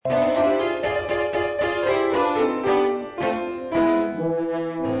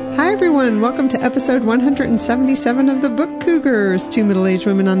Hi, everyone. Welcome to episode 177 of the Book Cougars, two middle-aged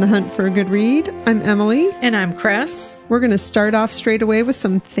women on the hunt for a good read. I'm Emily. And I'm Chris. We're going to start off straight away with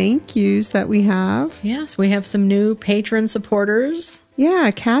some thank yous that we have. Yes, we have some new patron supporters.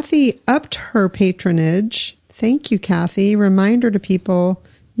 Yeah, Kathy upped her patronage. Thank you, Kathy. Reminder to people,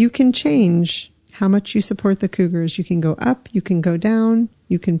 you can change how much you support the Cougars. You can go up, you can go down,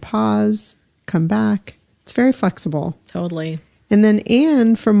 you can pause, come back. It's very flexible. Totally. And then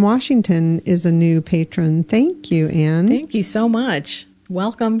Anne from Washington is a new patron. Thank you, Anne. Thank you so much.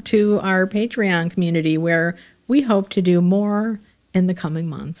 Welcome to our Patreon community where we hope to do more in the coming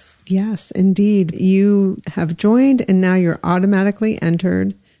months. Yes, indeed. You have joined and now you're automatically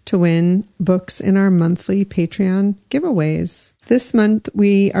entered to win books in our monthly Patreon giveaways. This month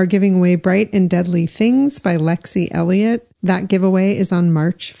we are giving away Bright and Deadly Things by Lexi Elliott. That giveaway is on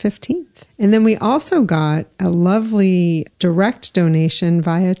March 15th. And then we also got a lovely direct donation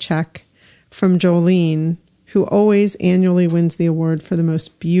via check from Jolene, who always annually wins the award for the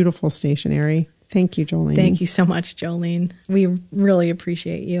most beautiful stationery. Thank you, Jolene. Thank you so much, Jolene. We really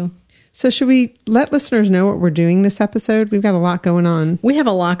appreciate you. So should we let listeners know what we're doing this episode? We've got a lot going on. We have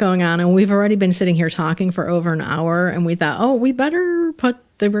a lot going on, and we've already been sitting here talking for over an hour, and we thought, we better put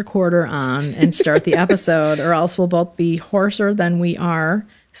the recorder on and start the episode, or else we'll both be hoarser than we are.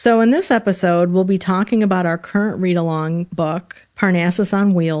 So in this episode, we'll be talking about our current read-along book, Parnassus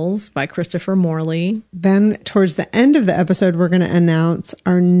on Wheels by Christopher Morley. Then towards the end of the episode, we're going to announce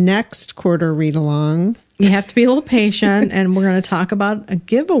our next quarter read-along. You have to be a little patient, and we're going to talk about a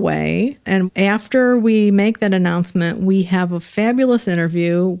giveaway. And after we make that announcement, we have a fabulous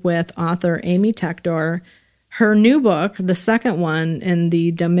interview with author Amy Tector. Her new book, the second one in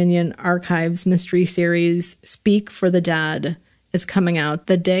the Dominion Archives mystery series, Speak for the Dead, is coming out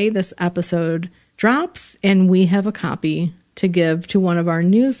the day this episode drops, and we have a copy to give to one of our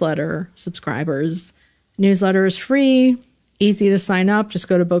newsletter subscribers. Newsletter is free, easy to sign up. Just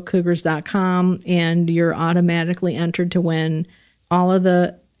go to bookcougars.com, and you're automatically entered to win all of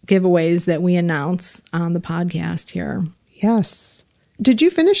the giveaways that we announce on the podcast here. Yes. Did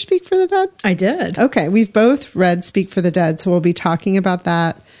you finish Speak for the Dead? I did. Okay. We've both read Speak for the Dead, so we'll be talking about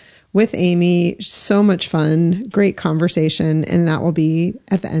that with Amy. So much fun. Great conversation. And that will be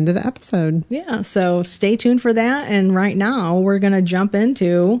at the end of the episode. Yeah. So stay tuned for that. And right now we're going to jump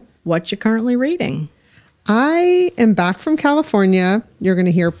into what you're currently reading. I am back from California. You're going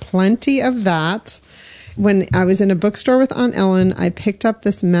to hear plenty of that. When I was in a bookstore with Aunt Ellen, I picked up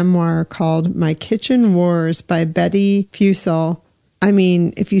this memoir called My Kitchen Wars by Betty Fusel. I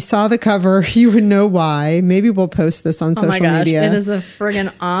mean, if you saw the cover, you would know why. Maybe we'll post this on social media. It is a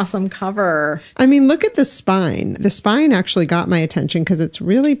friggin' awesome cover. I mean, look at the spine. The spine actually got my attention because it's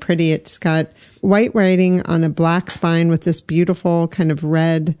really pretty. It's got white writing on a black spine with this beautiful kind of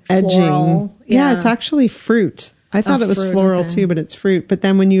red edging. Floral, yeah, it's actually fruit. I thought it was floral too, but it's fruit. But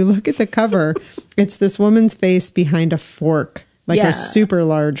then when you look at the cover, it's this woman's face behind a fork. Like a super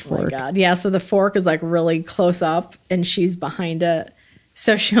large fork. Oh my God. Yeah, so the fork is like really close up and she's behind it.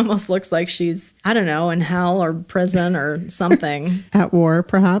 So she almost looks like she's, I don't know, in hell or prison or something. At war,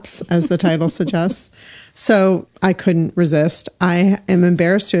 perhaps, as the title suggests. So I couldn't resist. I am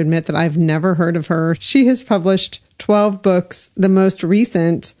embarrassed to admit that I've never heard of her. She has published 12 books. The most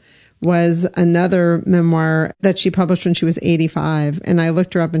recent was another memoir that she published when she was 85. And I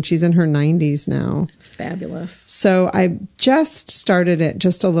looked her up and she's in her 90s now. It's fabulous. So I just started it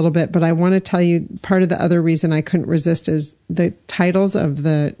just a little bit, but I want to tell you part of the other reason I couldn't resist is the titles of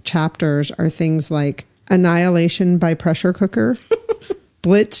the chapters are things like Annihilation by Pressure Cooker,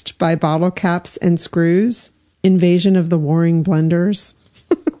 Blitzed by Bottle Caps and Screws, Invasion of the Warring Blenders.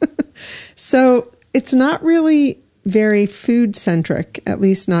 So it's not really very food centric, at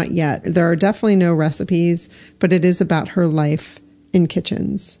least not yet. There are definitely no recipes, but it is about her life in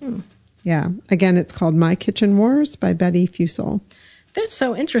kitchens. Yeah. Again, it's called My Kitchen Wars by Betty Fusel. That's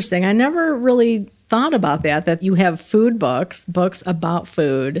so interesting. I never really thought about that you have food books about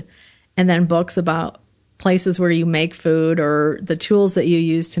food, and then books about places where you make food or the tools that you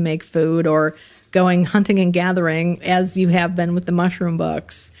use to make food or going hunting and gathering, as you have been with the mushroom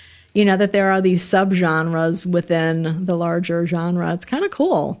books. You know, that there are these subgenres within the larger genre. It's kind of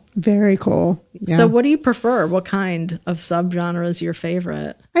cool. Very cool. Yeah. So what do you prefer? What kind of subgenre is your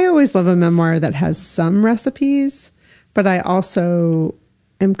favorite? I always love a memoir that has some recipes, but I also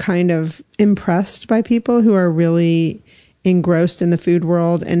am kind of impressed by people who are really engrossed in the food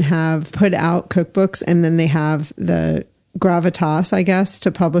world and have put out cookbooks, and then they have the gravitas, I guess,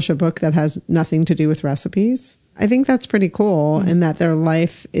 to publish a book that has nothing to do with recipes. I think that's pretty cool, and that their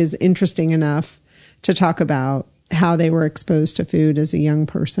life is interesting enough to talk about. how they were exposed to food as a young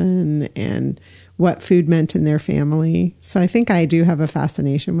person and what food meant in their family. So I think I do have a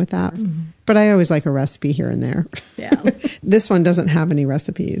fascination with that. Mm-hmm. But I always like a recipe here and there. Yeah. This one doesn't have any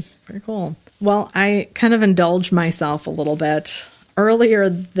recipes. Very cool. Well, I kind of indulged myself a little bit. Earlier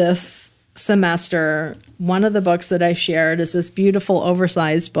this semester, one of the books that I shared is this beautiful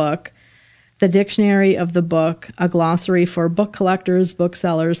oversized book, The Dictionary of the Book, a glossary for book collectors,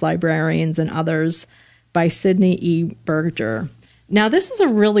 booksellers, librarians, and others by Sidney E. Berger. Now, this is a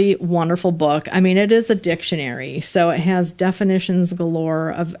really wonderful book. I mean, it is a dictionary, so it has definitions galore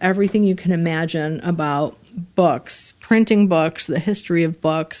of everything you can imagine about books, printing books, the history of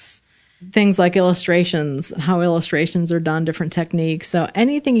books, things like illustrations, how illustrations are done, different techniques. So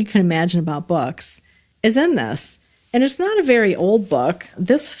anything you can imagine about books is in this. And it's not a very old book.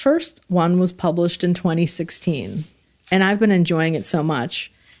 This first one was published in 2016, and I've been enjoying it so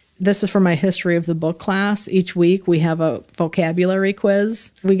much. This is for my history of the book class. Each week we have a vocabulary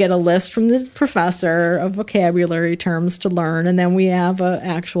quiz. We get a list from the professor of vocabulary terms to learn, and then we have an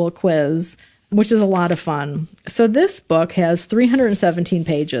actual quiz, which is a lot of fun. So this book has 317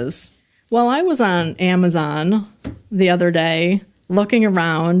 pages. Well, I was on Amazon the other day looking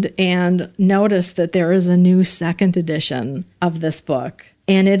around and noticed that there is a new second edition of this book,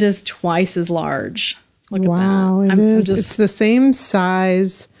 and it is twice as large. Look wow, at that. It is. It's the same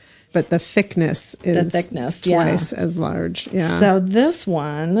size, but the thickness is twice as large. Yeah. So this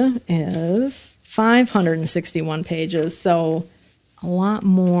one is 561 pages, so a lot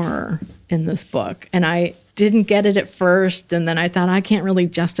more in this book. And I didn't get it at first, and then I thought I can't really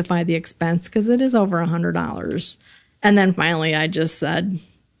justify the expense because it is over $100. And then finally I just said,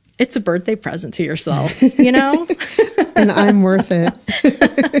 it's a birthday present to yourself, you know? And I'm worth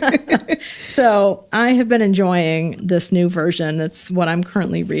it. So I have been enjoying this new version. It's what I'm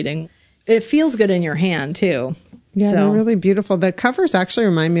currently reading. It feels good in your hand, too. Yeah, they're really beautiful. The covers actually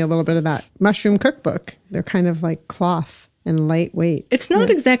remind me a little bit of that mushroom cookbook. They're kind of like cloth and lightweight. It's not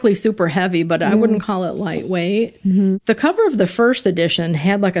exactly super heavy, but I wouldn't call it lightweight. Mm-hmm. The cover of the first edition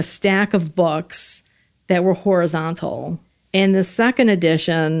had like a stack of books that were horizontal. And the second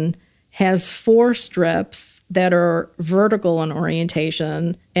edition has 4 strips that are vertical in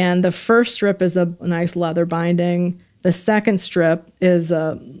orientation. And the first strip is a nice leather binding. The second strip is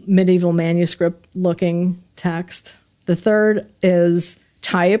a medieval manuscript-looking text. The third is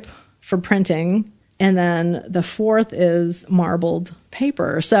type for printing. And then the fourth is marbled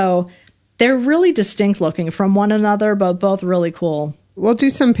paper. So they're really distinct looking from one another, but both really cool. We'll do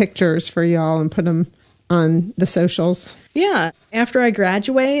some pictures for y'all and put them on the socials. Yeah. After I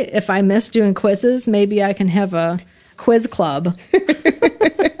graduate, if I miss doing quizzes, maybe I can have a quiz club.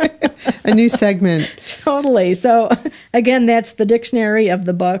 A new segment. Totally. So again, that's The Dictionary of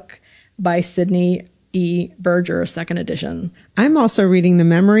the Book by Sidney E. Berger, second edition. I'm also reading The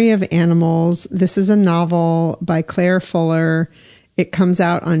Memory of Animals. This is a novel by Claire Fuller. It comes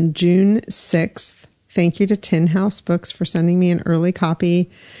out on June 6th. Thank you to Tin House Books for sending me an early copy.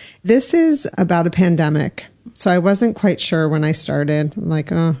 This is about a pandemic. So I wasn't quite sure when I started. I'm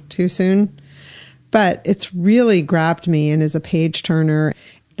like, oh, too soon? But it's really grabbed me and is a page turner.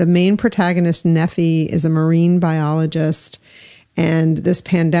 The main protagonist, Neffy, is a marine biologist. And this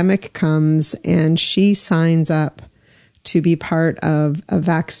pandemic comes and she signs up to be part of a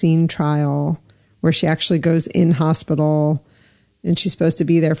vaccine trial where she actually goes in hospital and she's supposed to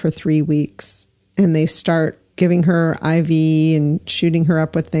be there for 3 weeks. And they start giving her IV and shooting her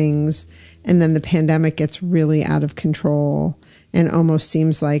up with things. And then the pandemic gets really out of control and almost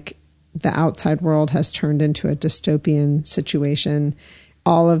seems like the outside world has turned into a dystopian situation.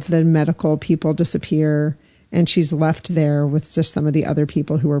 All of the medical people disappear. And she's left there with just some of the other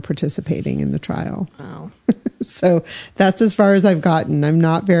people who were participating in the trial. Wow. So that's as far as I've gotten. I'm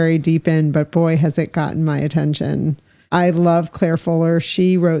not very deep in, but boy, has it gotten my attention. I love Claire Fuller.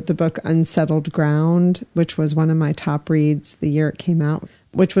 She wrote the book Unsettled Ground, which was one of my top reads the year it came out,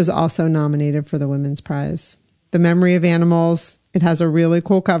 which was also nominated for the Women's Prize. The Memory of Animals. It has a really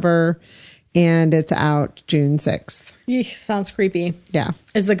cool cover, and it's out June 6th. Eek, sounds creepy. Yeah.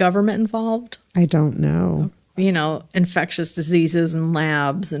 Is the government involved? I don't know. You know, infectious diseases and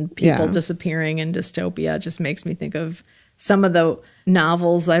labs and people disappearing in dystopia just makes me think of some of the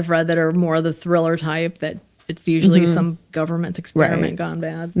novels I've read that are more the thriller type, that it's usually some government experiment gone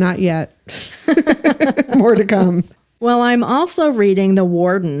bad. Not yet. More to come. Well, I'm also reading The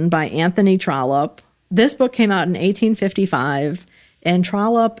Warden by Anthony Trollope. This book came out in 1855, and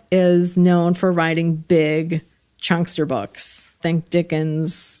Trollope is known for writing big chunkster books. Think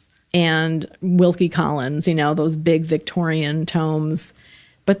Dickens and Wilkie Collins, you know, those big Victorian tomes.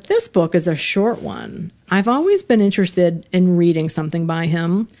 But this book is a short one. I've always been interested in reading something by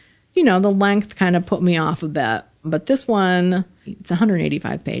him. You know, the length kind of put me off a bit. But this one, it's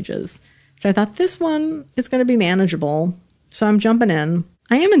 185 pages. So I thought this one is going to be manageable. So I'm jumping in.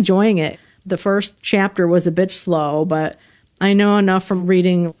 I am enjoying it. The first chapter was a bit slow, but I know enough from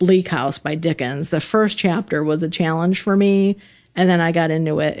reading Bleak House by Dickens. The first chapter was a challenge for me, and then I got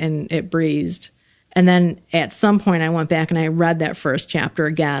into it and it breezed. And then at some point I went back and I read that first chapter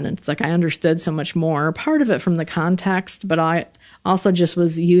again. And it's like I understood so much more, part of it from the context, but I also just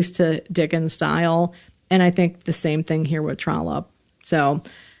was used to Dickens' style. And I think the same thing here with Trollope. So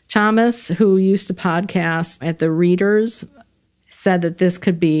Thomas, who used to podcast at the Readers, said that this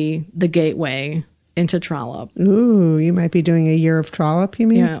could be the gateway into Trollope. Ooh, you might be doing a year of Trollope, you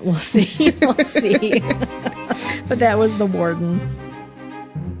mean? Yeah, we'll see. We'll see. But that was the warden.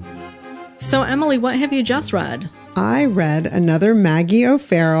 So, Emily, what have you just read? I read another Maggie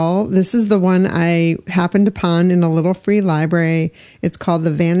O'Farrell. This is the one I happened upon in a little free library. It's called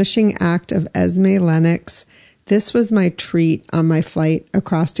The Vanishing Act of Esme Lennox. This was my treat on my flight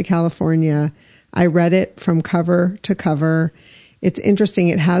across to California. I read it from cover to cover. It's interesting.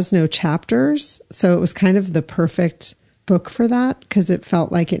 It has no chapters, so it was kind of the perfect book for that because it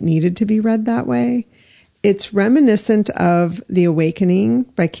felt like it needed to be read that way. It's reminiscent of The Awakening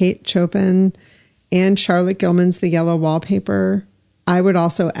by Kate Chopin and Charlotte Gilman's The Yellow Wallpaper. I would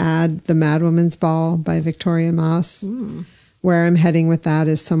also add The Madwoman's Ball by Victoria Moss. Where I'm heading with that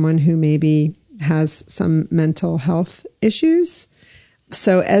is someone who maybe has some mental health issues.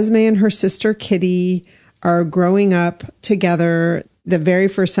 So Esme and her sister Kitty are growing up together. The very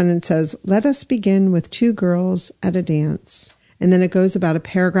first sentence says, "Let us begin with two girls at a dance." And then it goes about a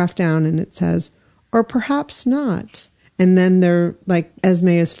paragraph down and it says, "Or perhaps not." And then they're like, Esme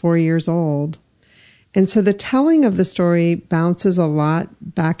is 4 years old. And so the telling of the story bounces a lot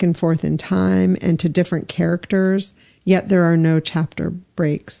back and forth in time and to different characters, yet there are no chapter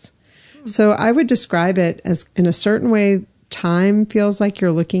breaks. So I would describe it as, in a certain way, time feels like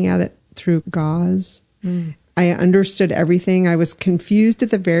you're looking at it through gauze. I understood everything. I was confused at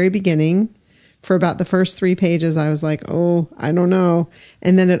the very beginning. For about the first 3 pages, I was like, oh, I don't know.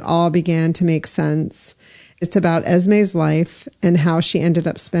 And then it all began to make sense. It's about Esme's life and how she ended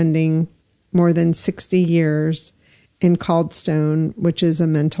up spending more than 60 years in Caldstone, which is a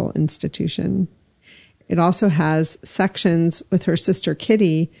mental institution. It also has sections with her sister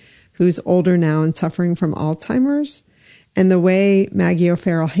Kitty, who's older now and suffering from Alzheimer's. And the way Maggie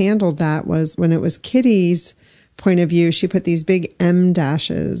O'Farrell handled that was when it was Kitty's point of view, she put these big M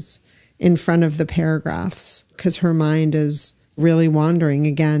dashes in front of the paragraphs because her mind is really wandering.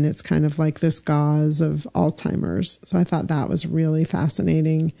 Again, it's kind of like this gauze of Alzheimer's. So I thought that was really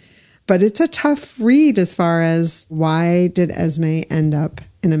fascinating. But it's a tough read as far as why did Esme end up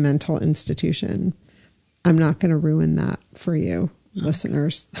in a mental institution? I'm not going to ruin that for you,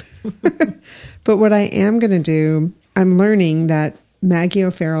 listeners. But what I am going to do, I'm learning that Maggie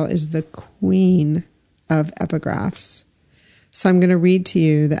O'Farrell is the queen of epigraphs. So I'm going to read to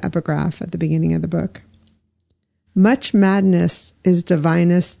you the epigraph at the beginning of the book. Much madness is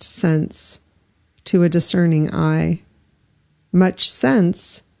divinest sense to a discerning eye. Much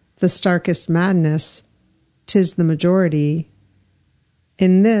sense, the starkest madness, 'tis the majority.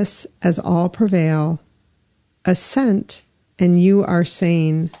 In this, as all prevail, assent, and you are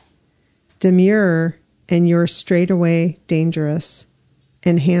sane. Demur, and you're straightaway dangerous,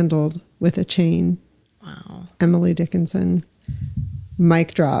 and handled with a chain. Wow. Emily Dickinson.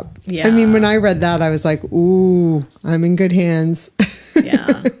 Mic drop. Yeah. I mean, when I read that, I was like, ooh, I'm in good hands.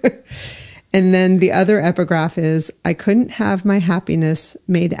 Yeah. And then the other epigraph is, I couldn't have my happiness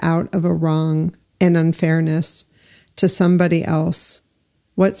made out of a wrong and unfairness to somebody else.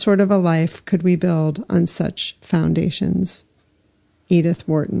 What sort of a life could we build on such foundations? Edith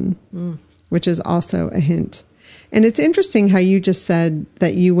Wharton, which is also a hint. And it's interesting how you just said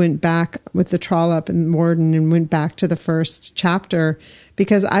that you went back with the Trollope and Warden and went back to the first chapter,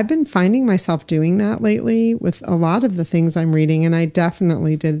 because I've been finding myself doing that lately with a lot of the things I'm reading. And I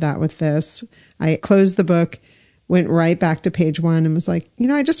definitely did that with this. I closed the book, went right back to page 1 and was like,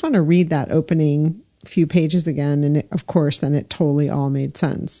 I just want to read that opening few pages again. And of course, then it totally all made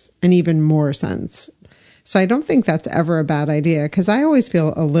sense and even more sense. So I don't think that's ever a bad idea, because I always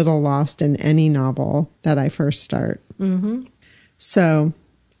feel a little lost in any novel that I first start. Mm-hmm. So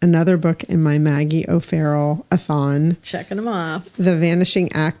another book in my Maggie O'Farrell-a-thon. Checking them off. The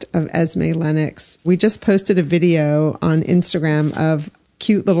Vanishing Act of Esme Lennox. We just posted a video on Instagram of a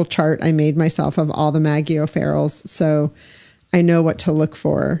cute little chart I made myself of all the Maggie O'Farrells. So I know what to look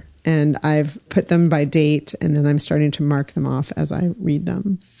for and I've put them by date, and then I'm starting to mark them off as I read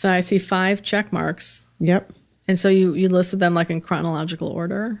them. So I see 5 check marks. Yep. And so you listed them like in chronological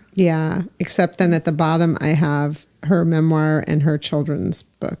order? Yeah, except then at the bottom I have her memoir and her children's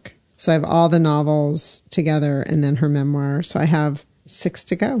book. So I have all the novels together and then her memoir. So I have 6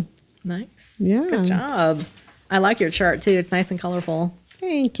 to go. Nice. Yeah. Good job. I like your chart too. It's nice and colorful.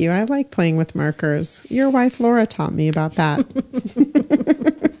 Thank you. I like playing with markers. Your wife Laura taught me about that.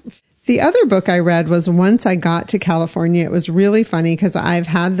 The other book I read was Once I Got to California. It was really funny because I've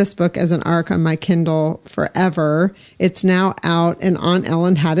had this book as an ARC on my Kindle forever. It's now out, and Aunt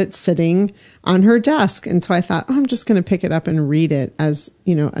Ellen had it sitting on her desk. And so I thought, I'm just going to pick it up and read it as,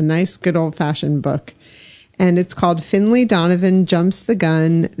 a nice, good old-fashioned book. And it's called Finley Donovan Jumps the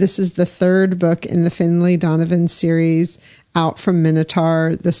Gun. This is the 3rd book in the Finley Donovan series, out from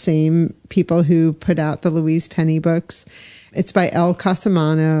Minotaur, the same people who put out the Louise Penny books. It's by El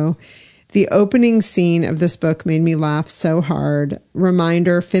Casamano. The opening scene of this book made me laugh so hard.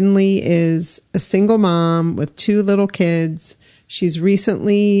 Reminder, Finley is a single mom with 2 little kids. She's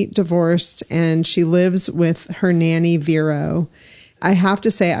recently divorced and she lives with her nanny, Vero. I have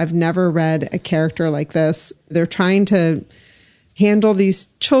to say, I've never read a character like this. They're trying to handle these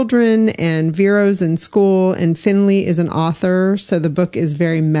children, and Vero's in school, and Finley is an author. So the book is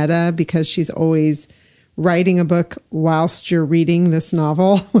very meta because she's always writing a book whilst you're reading this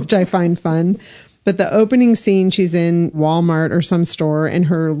novel, which I find fun. But the opening scene, she's in Walmart or some store, and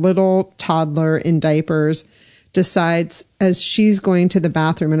her little toddler in diapers decides, as she's going to the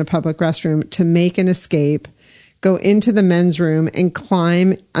bathroom in a public restroom, to make an escape, go into the men's room and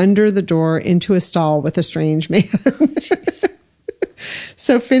climb under the door into a stall with a strange man.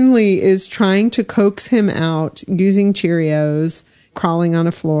 So Finley is trying to coax him out using Cheerios, crawling on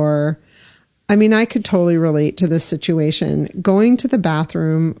a floor. I mean, I could totally relate to this situation. Going to the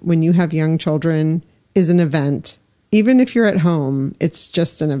bathroom when you have young children is an event. Even if you're at home, it's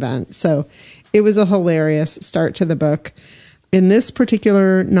just an event. So it was a hilarious start to the book. In this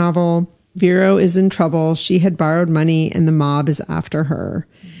particular novel, Vero is in trouble. She had borrowed money and the mob is after her.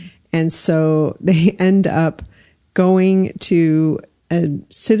 And so they end up going to a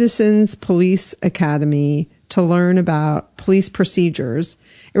citizens police academy to learn about police procedures.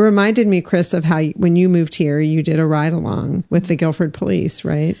 It reminded me, Chris, of how when you moved here, you did a ride along with the Guilford Police,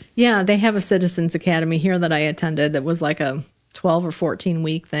 right? Yeah, they have a citizens academy here that I attended. That was like a 12 or 14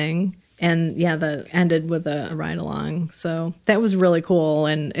 week thing. And yeah, that ended with a ride along. So that was really cool.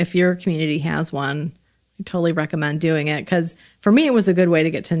 And if your community has one, I totally recommend doing it. Because for me, it was a good way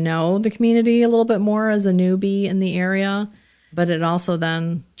to get to know the community a little bit more as a newbie in the area. But it also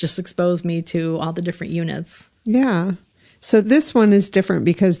then just exposed me to all the different units. Yeah. So this one is different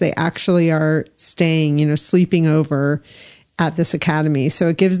because they actually are staying, sleeping over at this academy. So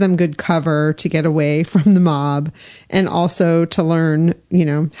it gives them good cover to get away from the mob and also to learn,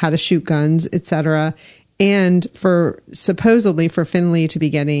 how to shoot guns, etc. And supposedly for Finley to be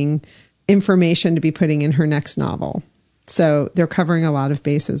getting information to be putting in her next novel. So they're covering a lot of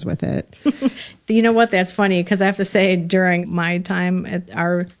bases with it. You know what? That's funny because I have to say during my time at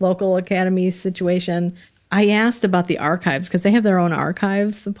our local academy situation, I asked about the archives because they have their own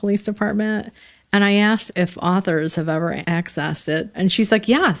archives, the police department. And I asked if authors have ever accessed it. And she's like,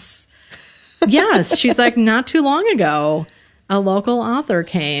 yes. Yes. She's like, not too long ago, a local author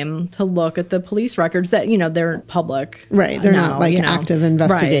came to look at the police records that, they're public. Right. They're not like active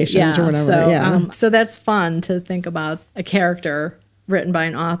investigations or whatever. So, so that's fun to think about a character written by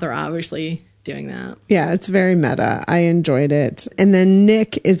an author, obviously doing that. Yeah, it's very meta. I enjoyed it. And then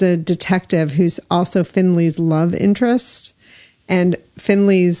Nick is a detective who's also Finley's love interest. And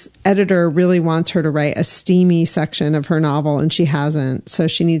Finley's editor really wants her to write a steamy section of her novel, and she hasn't. So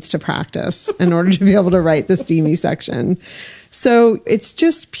she needs to practice in order to be able to write the steamy section. So it's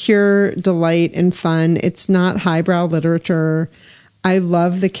just pure delight and fun. It's not highbrow literature. I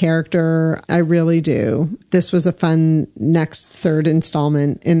love the character. I really do. This was a fun next 3rd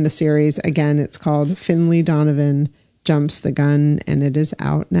installment in the series. Again, it's called Finley Donovan Jumps the Gun, and it is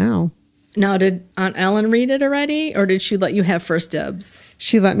out now. Now, did Aunt Ellen read it already, or did she let you have first dibs?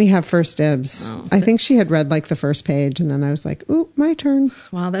 She let me have first dibs. Oh, I think she had read like the first page, and then I was like, ooh, my turn.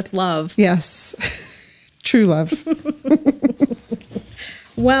 Wow, that's love. Yes. True love.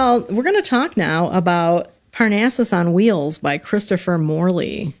 Well, we're going to talk now about Parnassus on Wheels by Christopher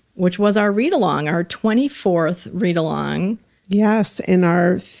Morley, which was our read-along, our 24th read-along. Yes, in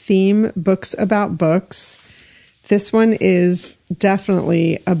our theme, Books About Books. This one is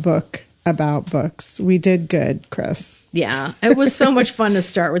definitely a book about books. We did good, Chris. Yeah, it was so much fun to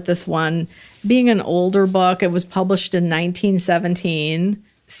start with this one. Being an older book, it was published in 1917.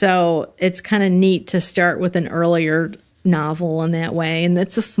 So it's kind of neat to start with an earlier novel in that way. And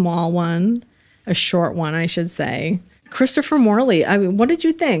it's a small one, a short one, I should say. Christopher Morley, I mean, what did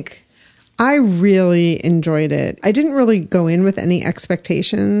you think? I really enjoyed it. I didn't really go in with any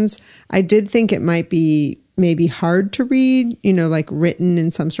expectations. I did think it might be maybe hard to read, like written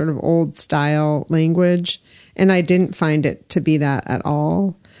in some sort of old style language. And I didn't find it to be that at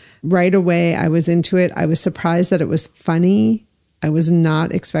all. Right away, I was into it. I was surprised that it was funny. I was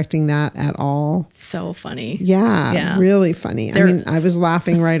not expecting that at all. So funny. Yeah. Really funny. I was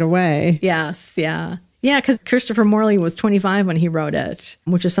laughing right away. Yes, yeah. Yeah, because Christopher Morley was 25 when he wrote it,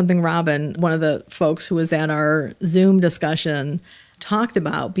 which is something Robin, one of the folks who was at our Zoom discussion, talked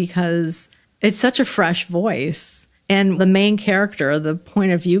about, because it's such a fresh voice. And the main character, the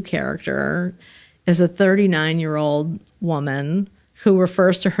point of view character, is a 39-year-old woman who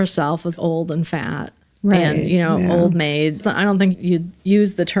refers to herself as old and fat. Right. And, old maid. I don't think you'd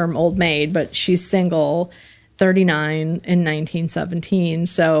use the term old maid, but she's single, 39 in 1917.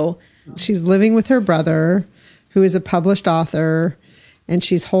 So she's living with her brother, who is a published author, and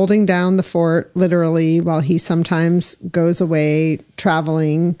she's holding down the fort literally while he sometimes goes away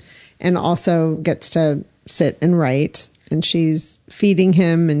traveling and also gets to sit and write. And she's feeding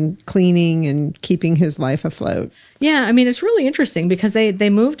him and cleaning and keeping his life afloat. Yeah, it's really interesting because they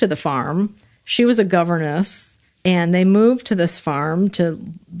moved to the farm. She was a governess, and they moved to this farm to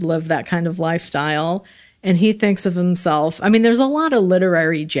live that kind of lifestyle. And he thinks of himself, there's a lot of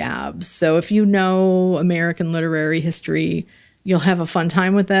literary jabs. So if you know American literary history, you'll have a fun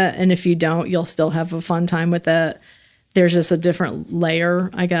time with it. And if you don't, you'll still have a fun time with it. There's just a different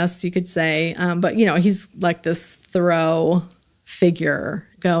layer, I guess you could say. But, he's like this Thoreau figure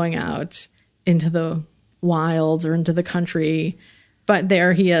going out into the wilds or into the country. But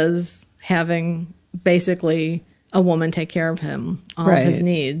there he is having basically a woman take care of him, all of his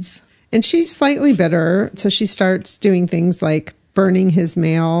needs. And she's slightly bitter, so she starts doing things like burning his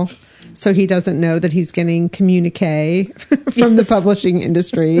mail so he doesn't know that he's getting communique from the publishing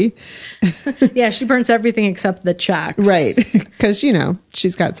industry. Yeah, she burns everything except the checks. Right, because,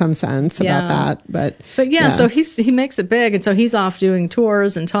 she's got some sense about that. But yeah, so he makes it big, and so he's off doing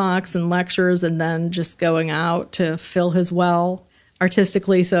tours and talks and lectures and then just going out to fill his well,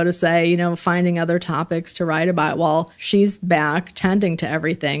 artistically, so to say, finding other topics to write about while she's back tending to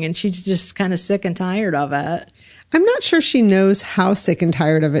everything. And she's just kind of sick and tired of it. I'm not sure she knows how sick and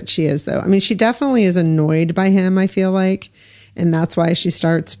tired of it she is, though. She definitely is annoyed by him, I feel like. And that's why she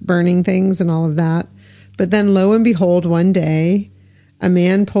starts burning things and all of that. But then lo and behold, one day, a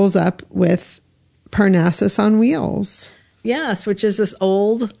man pulls up with Parnassus on wheels. Yes, which is this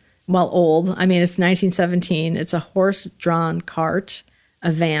old, it's 1917. It's a horse-drawn cart,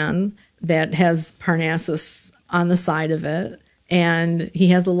 a van that has Parnassus on the side of it. And he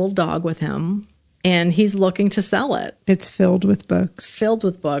has a little dog with him. And he's looking to sell it. It's filled with books. Filled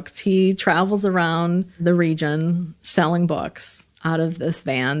with books. He travels around the region selling books out of this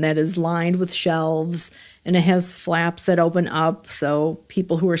van that is lined with shelves. And it has flaps that open up so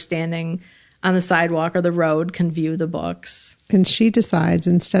people who are standing on the sidewalk or the road can view the books. And she decides,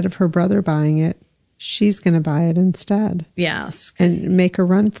 instead of her brother buying it, she's going to buy it instead. Yes. And make a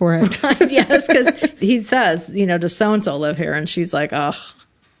run for it. Right, yes, because he says, does so-and-so live here? And she's like, oh,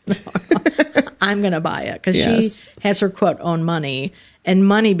 I'm going to buy it. Because she has her, quote, own money. And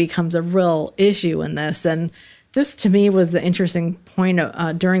money becomes a real issue in this. And this, to me, was the interesting point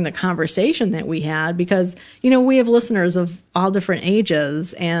during the conversation that we had. Because, we have listeners of all different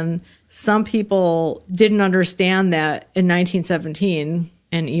ages. And some people didn't understand that in 1917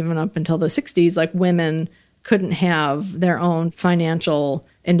 and even up until the 60s, like women couldn't have their own financial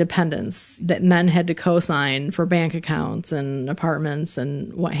independence, that men had to co-sign for bank accounts and apartments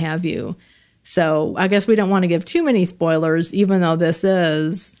and what have you. So I guess we don't want to give too many spoilers, even though this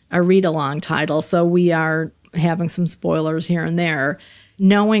is a read-along title. So we are having some spoilers here and there,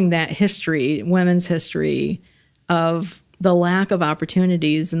 knowing that history, women's history of the lack of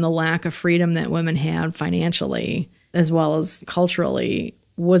opportunities and the lack of freedom that women had financially, as well as culturally,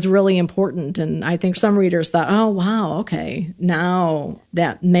 was really important. And I think some readers thought, oh, wow, okay, now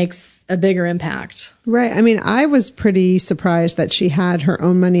that makes a bigger impact. Right. I was pretty surprised that she had her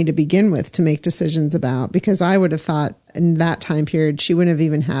own money to begin with to make decisions about, because I would have thought in that time period, she wouldn't have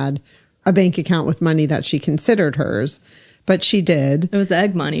even had a bank account with money that she considered hers. But she did. It was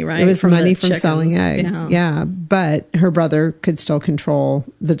egg money, right? It was money from selling eggs. Yeah. But her brother could still control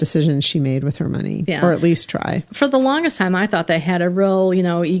the decisions she made with her money, or at least try. For the longest time, I thought they had a real,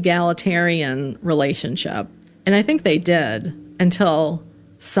 egalitarian relationship. And I think they did until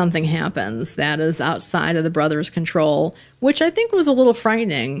something happens that is outside of the brother's control, which I think was a little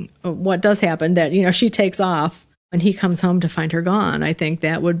frightening. What does happen that, she takes off and he comes home to find her gone. I think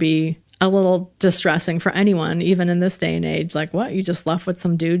that would be a little distressing for anyone, even in this day and age. Like, what? You just left with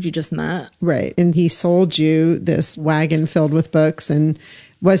some dude you just met? Right. And he sold you this wagon filled with books. And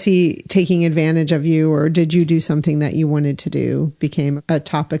was he taking advantage of you, or did you do something that you wanted to do? Became a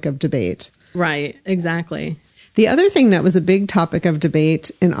topic of debate. Right. Exactly. The other thing that was a big topic of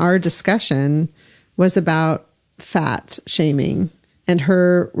debate in our discussion was about fat shaming and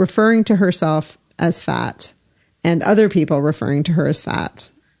her referring to herself as fat and other people referring to her as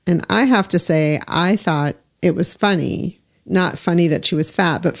fat. And I have to say, I thought it was funny. Not funny that she was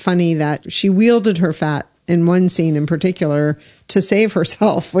fat, but funny that she wielded her fat in one scene in particular to save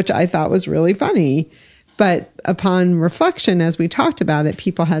herself, which I thought was really funny. But upon reflection, as we talked about it,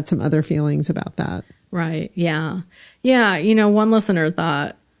 people had some other feelings about that. Right. Yeah. Yeah. One listener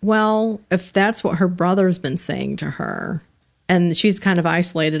thought, well, if that's what her brother's been saying to her, and she's kind of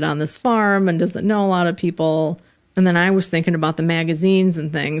isolated on this farm and doesn't know a lot of people. And then I was thinking about the magazines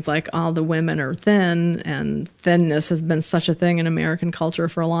and things, like all the women are thin, and thinness has been such a thing in American culture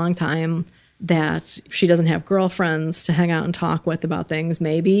for a long time, that she doesn't have girlfriends to hang out and talk with about things.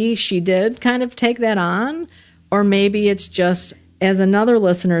 Maybe she did kind of take that on, or maybe it's just, as another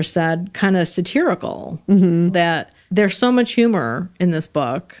listener said, kind of satirical, that there's so much humor in this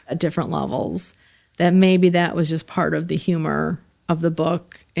book at different levels that maybe that was just part of the humor of the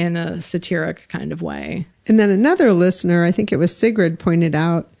book in a satiric kind of way. And then another listener, I think it was Sigrid, pointed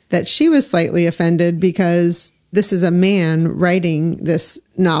out that she was slightly offended because this is a man writing this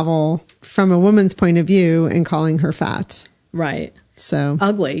novel from a woman's point of view and calling her fat. Right. So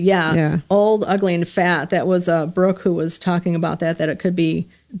ugly. Yeah. Old, ugly, and fat. That was Brooke who was talking about that it could be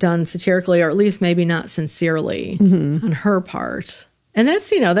done satirically, or at least maybe not sincerely on her part. And that's,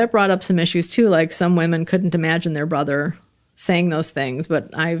 that brought up some issues too. Like, some women couldn't imagine their brother saying those things, but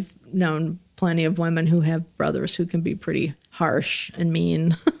I've known plenty of women who have brothers who can be pretty harsh and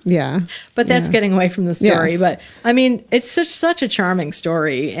mean. Yeah. But that's getting away from the story. Yes. But I mean, it's such a charming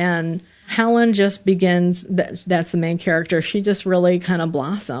story. And Helen just begins, that's the main character. She just really kind of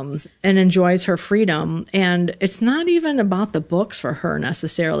blossoms and enjoys her freedom. And it's not even about the books for her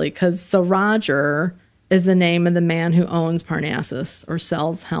necessarily, because Roger is the name of the man who owns Parnassus, or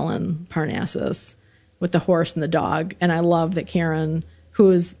sells Helen Parnassus, with the horse and the dog. And I love that Karen,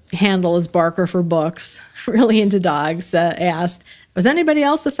 whose handle is Barker for books, really into dogs, asked, was anybody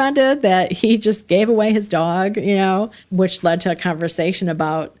else offended that he just gave away his dog, which led to a conversation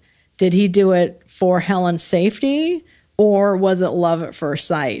about, did he do it for Helen's safety, or was it love at first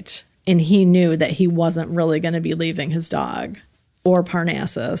sight? And he knew that he wasn't really going to be leaving his dog or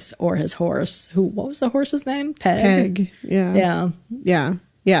Parnassus or his horse. What was the horse's name? Peg. Yeah.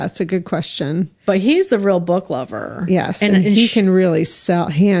 Yeah, it's a good question. But he's the real book lover. Yes, and he can really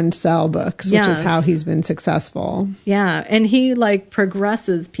hand sell books, which is how he's been successful. Yeah, and he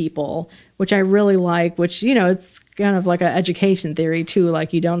progresses people, which I really like, which, it's kind of like an education theory too.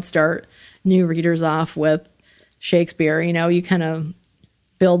 Like, you don't start new readers off with Shakespeare, you kind of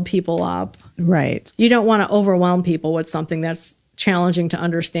build people up. Right. You don't want to overwhelm people with something that's challenging to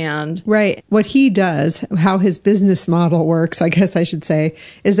understand. Right. What he does, how his business model works, I guess I should say,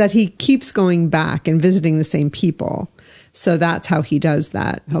 is that he keeps going back and visiting the same people. So that's how he does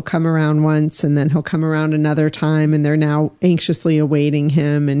that. He'll come around once, and then he'll come around another time, and they're now anxiously awaiting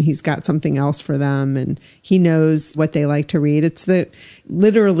him, and he's got something else for them, and he knows what they like to read. It's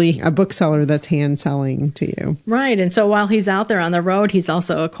literally a bookseller that's hand selling to you. Right. And so while he's out there on the road, he's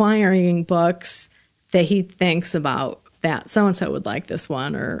also acquiring books that he thinks about, that so-and-so would like this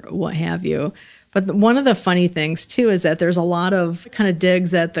one, or what have you. But one of the funny things, too, is that there's a lot of kind of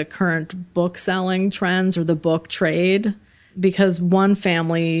digs at the current book selling trends, or the book trade, because one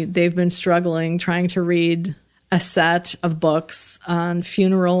family, they've been struggling trying to read a set of books on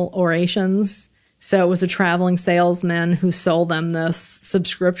funeral orations. So it was a traveling salesman who sold them this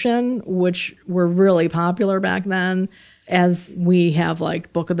subscription, which were really popular back then, as we have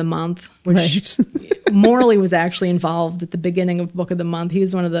Book of the Month, which Morley was actually involved at the beginning of Book of the Month. He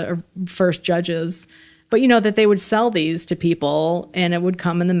was one of the first judges. But that they would sell these to people, and it would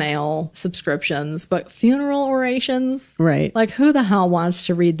come in the mail, subscriptions. But funeral orations? Right. Who the hell wants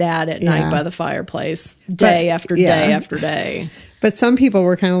to read that at night by the fireplace, day after day after day? But some people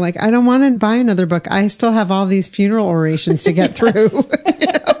were kind of like, I don't want to buy another book. I still have all these funeral orations to get through.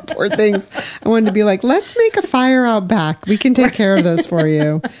 Poor things. I wanted to be like, let's make a fire out back. We can take care of those for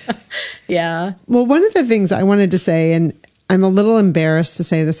you. Yeah. Well, one of the things I wanted to say, and I'm a little embarrassed to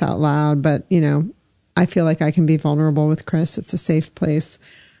say this out loud, but, I feel like I can be vulnerable with Chris. It's a safe place.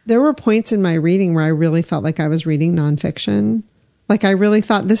 There were points in my reading where I really felt like I was reading nonfiction. Like I really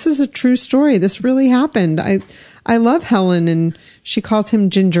thought, this is a true story. This really happened. I love Helen, and she calls him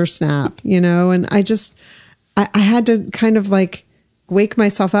Ginger Snap, you know, and I had to kind of like wake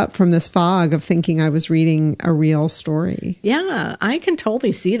myself up from this fog of thinking I was reading a real story. Yeah, I can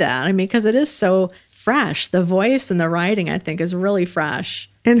totally see that. I mean, because it is so fresh. The voice and the writing, I think, is really fresh.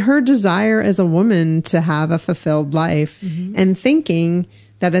 And her desire as a woman to have a fulfilled life, and thinking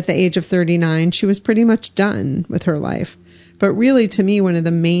that at the age of 39, she was pretty much done with her life. But really, to me, one of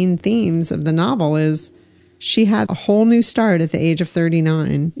the main themes of the novel is she had a whole new start at the age of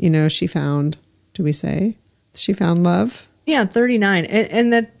 39. You know, she found, do we say, she found love? Yeah, 39.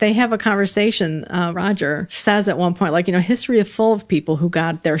 And that they have a conversation. Roger says at one point, like, you know, history is full of people who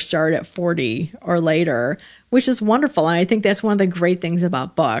got their start at 40 or later, which is wonderful. And I think that's one of the great things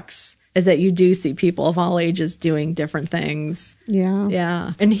about books, is that you do see people of all ages doing different things. Yeah.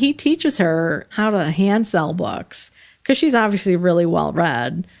 Yeah. And he teaches her how to hand sell books, because she's obviously really well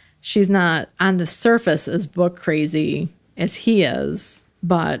read. She's not on the surface as book crazy as he is,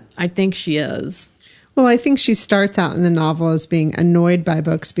 but I think she is. Well, I think she starts out in the novel as being annoyed by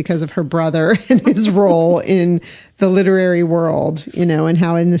books because of her brother and his role in the literary world, you know, and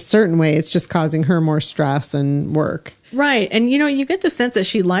how in a certain way it's just causing her more stress and work. Right. And, you know, you get the sense that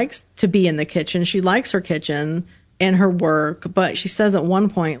she likes to be in the kitchen. She likes her kitchen and her work. But she says at one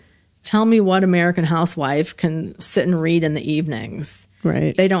point, tell me what American housewife can sit and read in the evenings.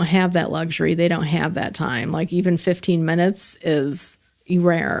 Right. They don't have that luxury. They don't have that time. Like even 15 minutes is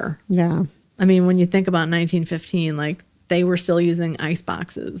rare. Yeah. I mean, when you think about 1915, like they were still using ice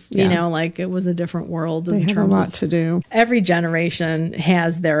boxes, you know, like it was a different world. They have a lot to do. Every generation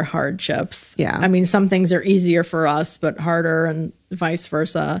has their hardships. Yeah. I mean, some things are easier for us, but harder, and vice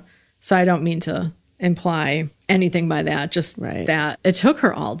versa. So I don't mean to imply anything by that, just that it took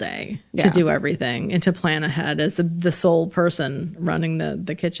her all day to do everything and to plan ahead as the sole person running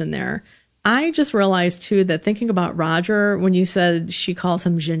the kitchen there. I just realized too that thinking about Roger, when you said she calls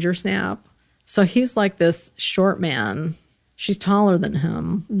him Ginger Snap, so he's like this short man. She's taller than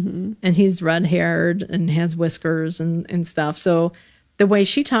him, and he's red-haired and has whiskers and stuff. So the way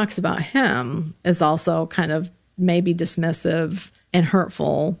she talks about him is also kind of maybe dismissive and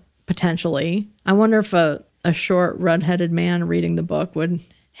hurtful, potentially. I wonder if a short, red-headed man reading the book would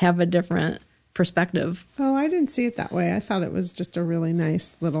have a different perspective. Oh, I didn't see it that way. I thought it was just a really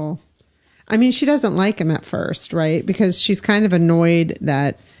nice little... I mean, she doesn't like him at first, right? Because she's kind of annoyed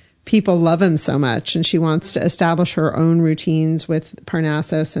that people love him so much, and she wants to establish her own routines with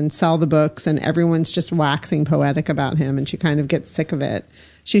Parnassus and sell the books, and everyone's just waxing poetic about him, and she kind of gets sick of it.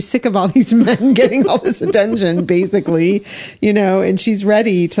 She's sick of all these men getting all this attention, basically, you know, and she's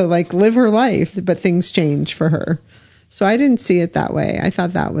ready to like live her life, but things change for her. So I didn't see it that way. I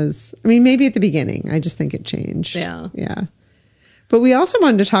thought that was, I mean, maybe at the beginning, I just think it changed. Yeah. Yeah. But we also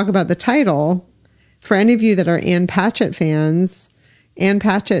wanted to talk about the title. For any of you that are Ann Patchett fans, Ann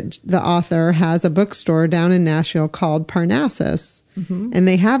Patchett, the author, has a bookstore down in Nashville called Parnassus. And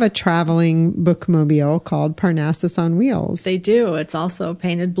they have a traveling bookmobile called Parnassus on Wheels. They do. It's also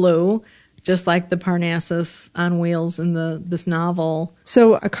painted blue, just like the Parnassus on Wheels in this novel.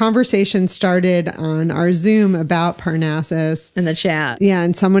 So a conversation started on our Zoom about Parnassus. In the chat. Yeah,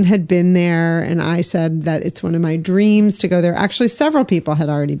 and someone had been there, and I said that it's one of my dreams to go there. Actually, several people had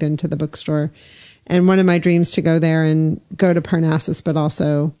already been to the bookstore. And one of my dreams to go there and go to Parnassus, but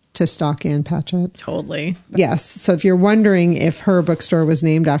also to stalk Ann Patchett. Totally. Yes. So if you're wondering if her bookstore was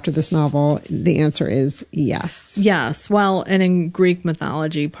named after this novel, the answer is yes. Yes. Well, and in Greek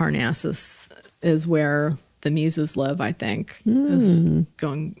mythology, Parnassus is where the muses live, I think, is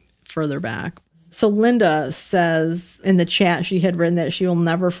going further back. So Linda says in the chat, she had written that she will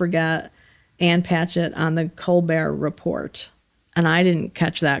never forget Ann Patchett on the Colbert Report. And I didn't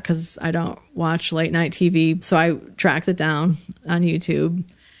catch that because I don't watch late night TV. So I tracked it down on YouTube.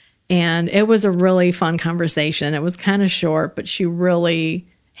 And it was a really fun conversation. It was kind of short, but she really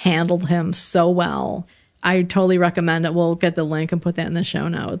handled him so well. I totally recommend it. We'll get the link and put that in the show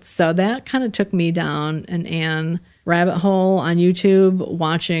notes. So that kind of took me down an Anne rabbit hole on YouTube,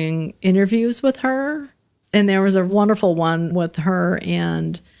 watching interviews with her. And there was a wonderful one with her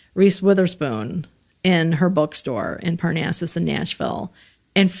and Reese Witherspoon in her bookstore in Parnassus in Nashville.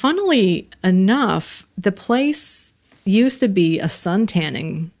 And funnily enough, the place used to be a sun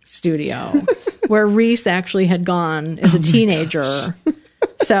tanning studio where Reese actually had gone as a teenager.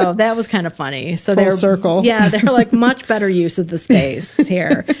 So that was kind of funny. So Full circle. Yeah, they're like much better use of the space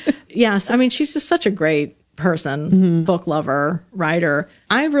here. Yes, I mean, she's just such a great person, book lover, writer.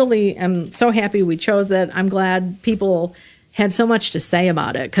 I really am so happy we chose it. I'm glad people had so much to say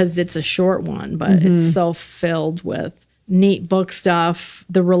about it because it's a short one, but it's so filled with neat book stuff,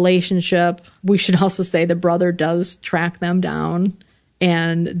 the relationship. We should also say the brother does track them down,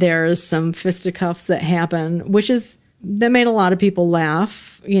 and there's some fisticuffs that happen, that made a lot of people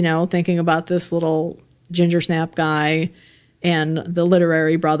laugh, thinking about this little ginger snap guy and the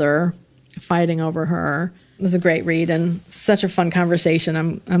literary brother fighting over her. It was a great read and such a fun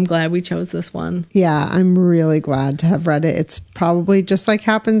conversation. I'm glad we chose this one. Yeah, I'm really glad to have read it. It's probably, just like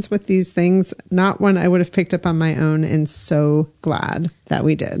happens with these things, not one I would have picked up on my own, and so glad that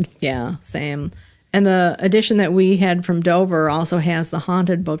we did. Yeah, same. And the edition that we had from Dover also has the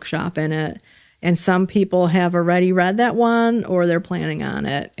Haunted Bookshop in it. And some people have already read that one or they're planning on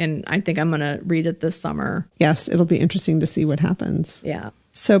it. And I think I'm going to read it this summer. Yes, it'll be interesting to see what happens. Yeah.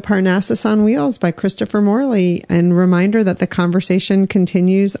 So Parnassus on Wheels by Christopher Morley. And reminder that the conversation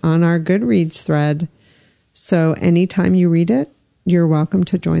continues on our Goodreads thread. So anytime you read it, you're welcome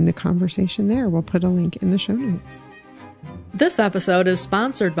to join the conversation there. We'll put a link in the show notes. This episode is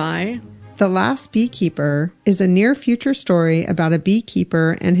sponsored by... The Last Beekeeper is a near-future story about a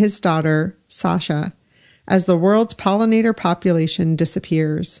beekeeper and his daughter, Sasha, as the world's pollinator population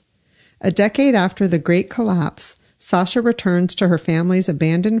disappears. A decade after the Great Collapse, Sasha returns to her family's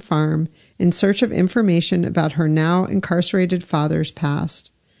abandoned farm in search of information about her now incarcerated father's past.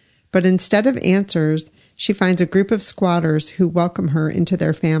 But instead of answers, she finds a group of squatters who welcome her into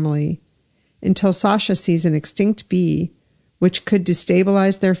their family. Until Sasha sees an extinct bee, which could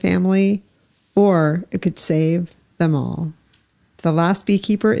destabilize their family, or it could save them all. The Last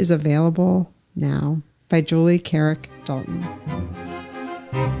Beekeeper is available now by Julie Carrick Dalton.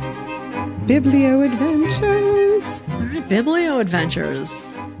 Biblio Adventures. All right, Biblio Adventures.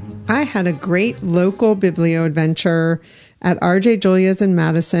 I had a great local Biblio adventure at RJ Julia's in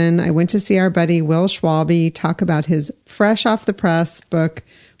Madison. I went to see our buddy Will Schwalbe talk about his fresh off the press book,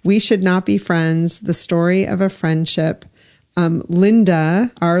 We Should Not Be Friends, The Story of a Friendship.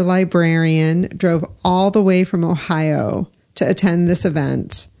 Linda, our librarian, drove all the way from Ohio to attend this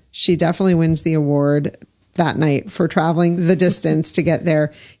event. She definitely wins the award that night for traveling the distance to get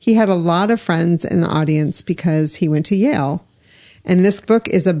there. He had a lot of friends in the audience because he went to Yale. And this book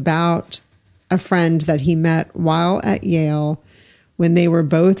is about a friend that he met while at Yale when they were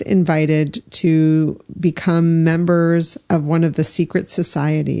both invited to become members of one of the secret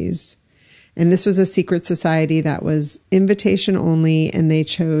societies. And this was a secret society that was invitation only, and they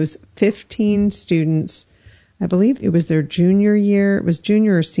chose 15 students. I believe it was their junior year. It was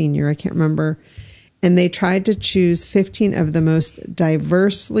junior or senior, I can't remember. And they tried to choose 15 of the most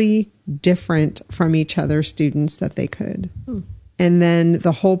diversely different from each other students that they could. And then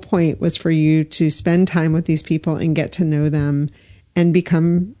the whole point was for you to spend time with these people and get to know them and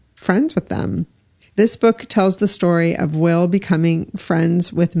become friends with them. This book tells the story of Will becoming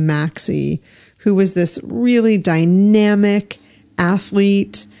friends with Maxie, who was this really dynamic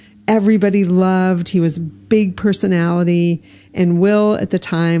athlete everybody loved. He was a big personality. And Will at the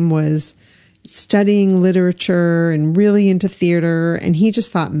time was studying literature and really into theater. And he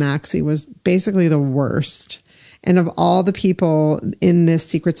just thought Maxie was basically the worst. And of all the people in this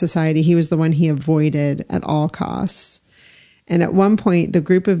secret society, he was the one he avoided at all costs. And at one point, the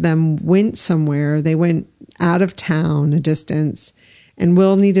group of them went somewhere. They went out of town a distance, and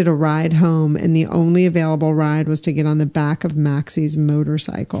Will needed a ride home. And the only available ride was to get on the back of Maxie's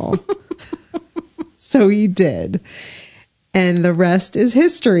motorcycle. So he did. And the rest is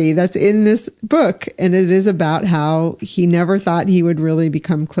history that's in this book. And it is about how he never thought he would really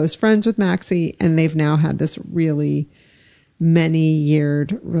become close friends with Maxie. And they've now had this really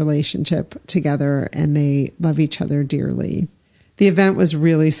many-yeared relationship together, and they love each other dearly. The event was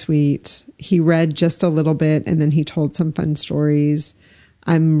really sweet. He read just a little bit, and then he told some fun stories.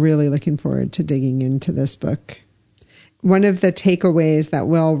 I'm really looking forward to digging into this book. One of the takeaways that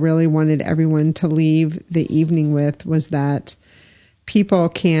Will really wanted everyone to leave the evening with was that people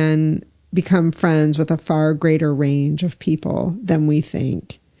can become friends with a far greater range of people than we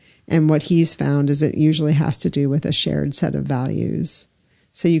think. And what he's found is it usually has to do with a shared set of values.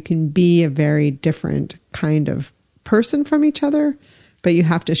 So you can be a very different kind of person from each other, but you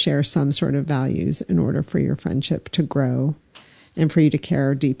have to share some sort of values in order for your friendship to grow and for you to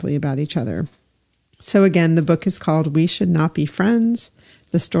care deeply about each other. So again, the book is called We Should Not Be Friends,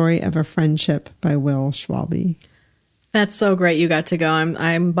 The Story of a Friendship by Will Schwalbe. That's so great you got to go.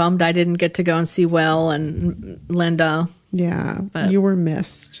 I'm bummed I didn't get to go and see Will and Linda. Yeah, but you were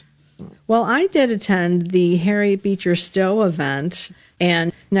missed. Well, I did attend the Harriet Beecher Stowe event,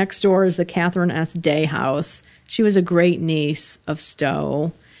 And next door is the Catherine S. Day House. She was a great niece of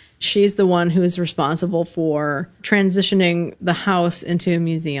Stowe. She's the one who is responsible for transitioning the house into a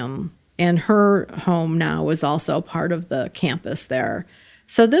museum. And her home now is also part of the campus there.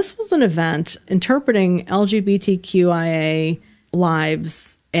 So this was an event interpreting LGBTQIA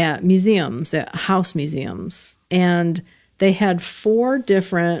lives at museums, at house museums. And they had 4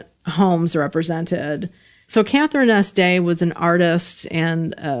 different homes represented. So Catherine S. Day was an artist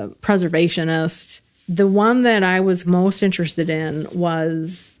and a preservationist. The one that I was most interested in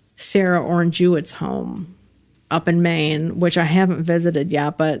was Sarah Orne Jewett's home up in Maine, which I haven't visited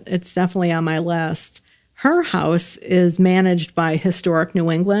yet, but it's definitely on my list. Her house is managed by Historic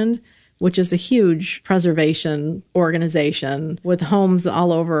New England, which is a huge preservation organization with homes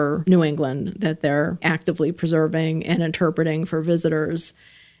all over New England that they're actively preserving and interpreting for visitors.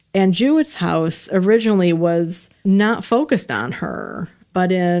 And Jewett's house originally was not focused on her,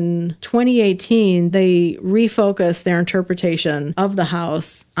 but in 2018, they refocused their interpretation of the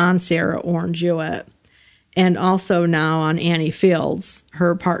house on Sarah Orne Jewett, and also now on Annie Fields,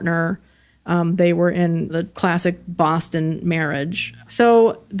 her partner. They were in the classic Boston marriage.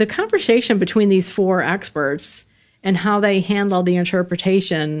 So the conversation between these 4 experts and how they handle the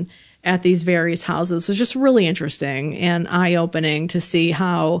interpretation at these various houses was just really interesting and eye-opening to see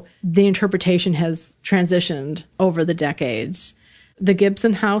how the interpretation has transitioned over the decades. The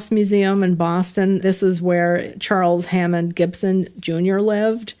Gibson House Museum in Boston, this is where Charles Hammond Gibson Jr.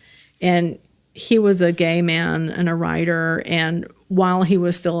 lived, and he was a gay man and a writer, and while he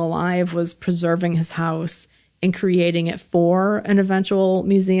was still alive, was preserving his house and creating it for an eventual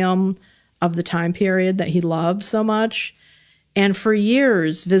museum of the time period that he loved so much. And for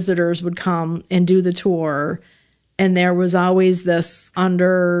years, visitors would come and do the tour, and there was always this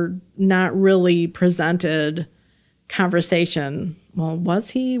not really presented conversation. Well,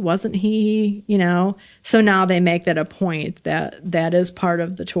 was he? Wasn't he? So now they make that a point that is part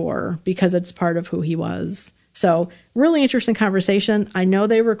of the tour because it's part of who he was. So really interesting conversation. I know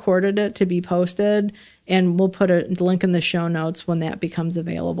they recorded it to be posted, and we'll put a link in the show notes when that becomes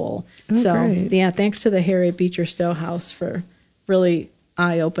available. Great. Yeah, thanks to the Harriet Beecher Stowe House for really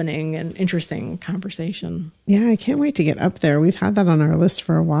eye-opening and interesting conversation. Yeah, I can't wait to get up there. We've had that on our list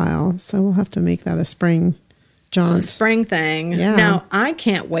for a while, so we'll have to make that a spring jaunt. Spring thing. Yeah. Now, I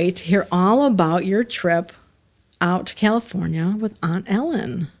can't wait to hear all about your trip out to California with Aunt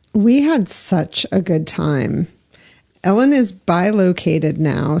Ellen. We had such a good time. Ellen is bilocated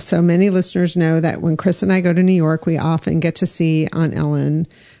now, so many listeners know that when Chris and I go to New York, we often get to see Aunt Ellen,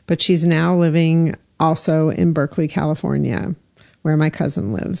 but she's now living also in Berkeley, California, where my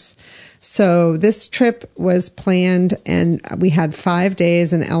cousin lives. So this trip was planned, and we had 5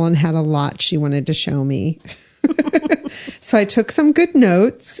 days, and Ellen had a lot she wanted to show me. So I took some good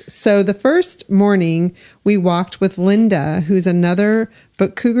notes. So the first morning we walked with Linda, who's another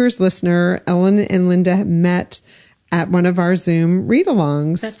Book Cougars listener. Ellen and Linda met at one of our Zoom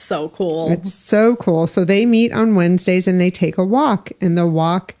read-alongs. That's so cool. It's so cool. So they meet on Wednesdays and they take a walk. And the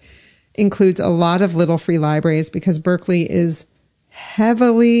walk includes a lot of little free libraries because Berkeley is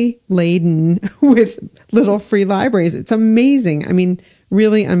heavily laden with little free libraries. It's amazing. I mean,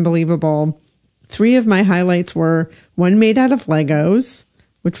 really unbelievable. 3 of my highlights were one made out of Legos,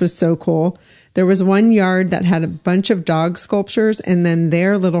 which was so cool. There was one yard that had a bunch of dog sculptures, and then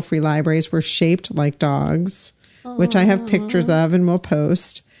their little free libraries were shaped like dogs, which I have pictures of and will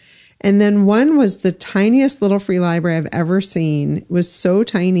post. And then one was the tiniest little free library I've ever seen. It was so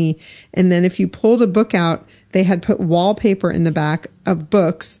tiny. And then if you pulled a book out, they had put wallpaper in the back of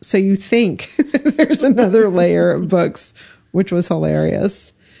books. So you think there's another layer of books, which was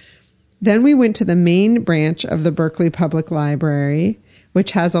hilarious. Then we went to the main branch of the Berkeley Public Library,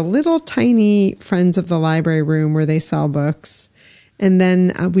 which has a little tiny Friends of the Library room where they sell books. And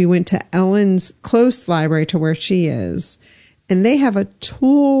then we went to Ellen's close library to where she is. And they have a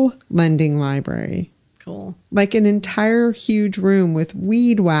tool lending library. Cool. Like an entire huge room with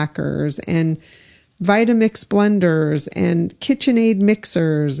weed whackers and Vitamix blenders and KitchenAid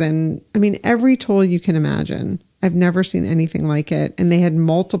mixers. And I mean, every tool you can imagine. I've never seen anything like it. And they had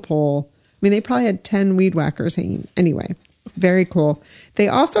multiple, they probably had 10 weed whackers hanging. Anyway, very cool. They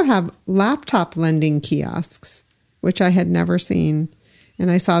also have laptop lending kiosks, which I had never seen. And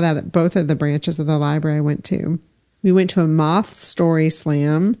I saw that at both of the branches of the library I went to. We went to a moth story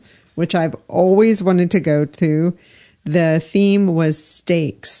slam, which I've always wanted to go to. The theme was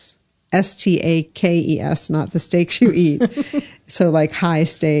steaks. STAKES, not the steaks you eat. So like high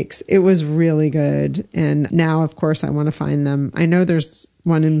stakes. It was really good. And now, of course, I want to find them. I know there's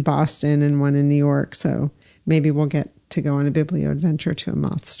one in Boston and one in New York. So maybe we'll get to go on a biblio adventure to a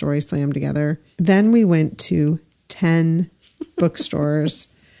Moth Story Slam together. Then we went to 10 bookstores.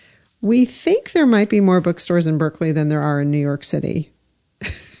 We think there might be more bookstores in Berkeley than there are in New York City.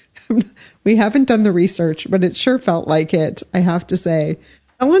 We haven't done the research, but it sure felt like it, I have to say.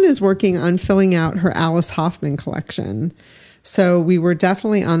 Ellen is working on filling out her Alice Hoffman collection. So we were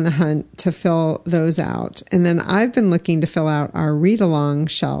definitely on the hunt to fill those out. And then I've been looking to fill out our read-along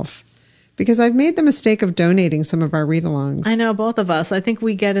shelf because I've made the mistake of donating some of our read-alongs. I know, both of us. I think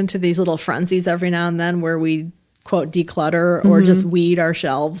we get into these little frenzies every now and then where we, quote, declutter or just weed our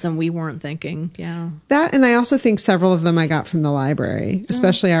shelves, and we weren't thinking. Yeah. That, and I also think several of them I got from the library,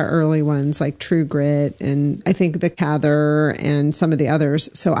 especially our early ones like True Grit and I think The Cather and some of the others.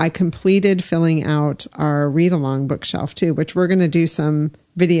 So I completed filling out our read-along bookshelf too, which we're going to do some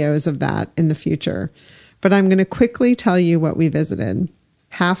videos of that in the future. But I'm going to quickly tell you what we visited.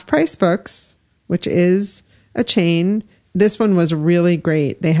 Half Price Books, which is a chain. This one was really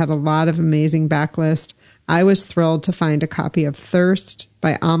great. They had a lot of amazing backlist. I was thrilled to find a copy of Thirst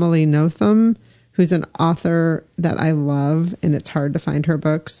by Amelie Nothomb, who's an author that I love, and it's hard to find her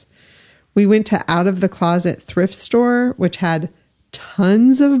books. We went to Out of the Closet Thrift Store, which had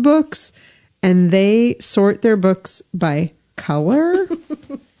tons of books, and they sort their books by color,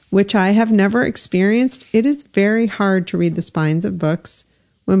 which I have never experienced. It is very hard to read the spines of books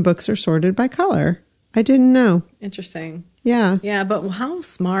when books are sorted by color. I didn't know. Interesting. Yeah. Yeah, but how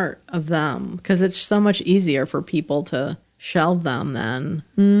smart of them, because it's so much easier for people to shelve them then.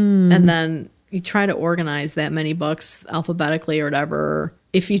 And then you try to organize that many books alphabetically or whatever.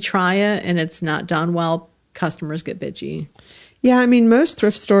 If you try it and it's not done well, customers get bitchy. Yeah, I mean, most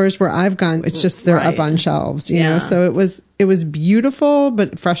thrift stores where I've gone, it's just they're up on shelves, you know. So it was beautiful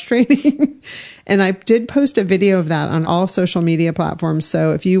but frustrating. And I did post a video of that on all social media platforms.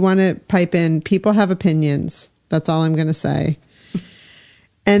 So if you want to pipe in, people have opinions. That's all I'm going to say.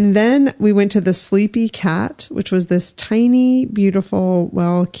 And then we went to the Sleepy Cat, which was this tiny, beautiful,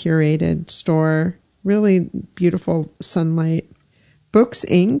 well-curated store. Really beautiful sunlight. Books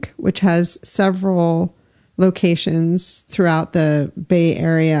Inc., which has several locations throughout the Bay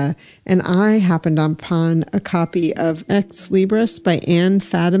Area. And I happened upon a copy of Ex Libris by Anne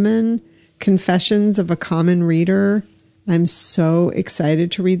Fadiman, Confessions of a Common Reader. I'm so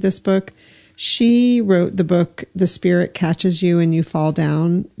excited to read this book. She wrote the book, The Spirit Catches You and You Fall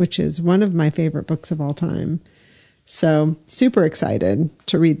Down, which is one of my favorite books of all time. So super excited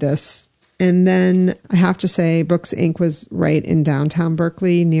to read this. And then I have to say, Books Inc. was right in downtown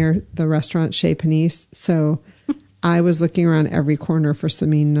Berkeley near the restaurant Chez Panisse. So I was looking around every corner for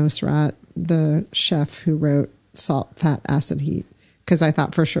Samin Nosrat, the chef who wrote Salt, Fat, Acid, Heat, because I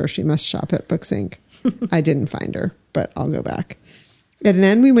thought for sure she must shop at Books Inc. I didn't find her, but I'll go back. And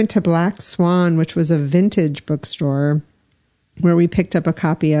then we went to Black Swan, which was a vintage bookstore where we picked up a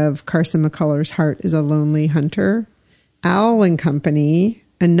copy of Carson McCullers' Heart is a Lonely Hunter. Owl and Company,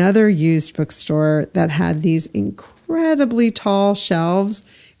 another used bookstore that had these incredibly tall shelves.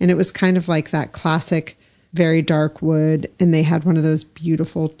 And it was kind of like that classic, very dark wood. And they had one of those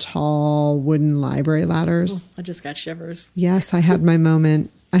beautiful, tall wooden library ladders. I just got shivers. Yes, I had my moment.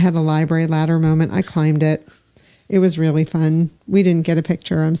 I had a library ladder moment. I climbed it. It was really fun. We didn't get a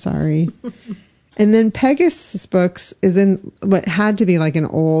picture. I'm sorry. And then Pegasus Books is in what had to be like an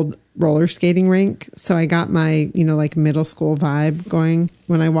old roller skating rink. So I got my, like middle school vibe going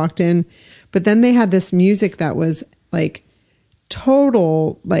when I walked in. But then they had this music that was like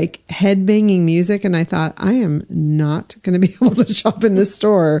total like headbanging music. And I thought, I am not going to be able to shop in this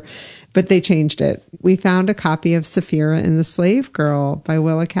store. But they changed it. We found a copy of Sapphira and the Slave Girl by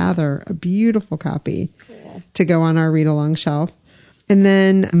Willa Cather, a beautiful copy to go on our read-along shelf. And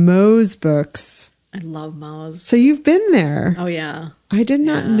then Moe's Books. I love Moe's. So you've been there. Oh, yeah. I did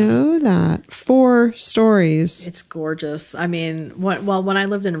not know that. 4 stories. It's gorgeous. I mean, when I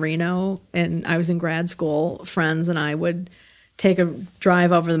lived in Reno and I was in grad school, friends and I would take a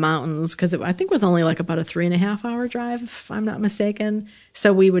drive over the mountains because I think it was only like about a 3.5 hour drive, if I'm not mistaken.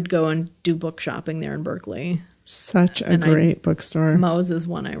 So we would go and do book shopping there in Berkeley. Such a great bookstore. Moe's is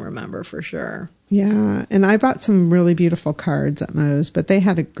one I remember for sure. Yeah. And I bought some really beautiful cards at Moe's, but they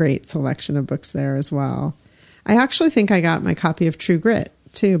had a great selection of books there as well. I actually think I got my copy of True Grit,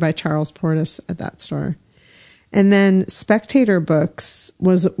 too, by Charles Portis at that store. And then Spectator Books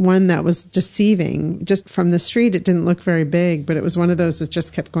was one that was deceiving. Just from the street, it didn't look very big, but it was one of those that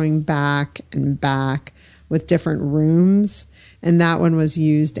just kept going back and back with different rooms. And that one was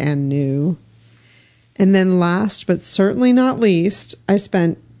used and new. And then last, but certainly not least, I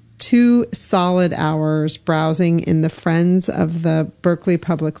spent 2 solid hours browsing in the Friends of the Berkeley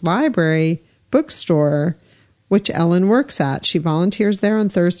Public Library bookstore, which Ellen works at. She volunteers there on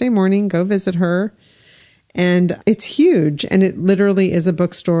Thursday morning. Go visit her. And it's huge. And it literally is a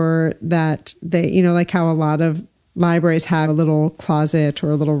bookstore that they, like how a lot of libraries have a little closet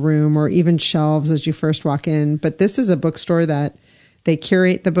or a little room or even shelves as you first walk in. But this is a bookstore that they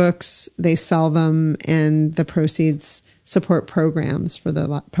curate the books, they sell them, and the proceeds support programs for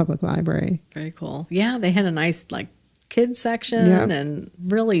the public library. Very cool. Yeah, they had a nice kids section and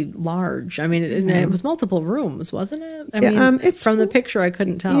really large. I mean, it was multiple rooms, wasn't it? I mean, it's, from the picture, I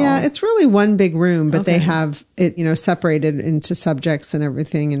couldn't tell. Yeah, it's really one big room, but they have it, separated into subjects and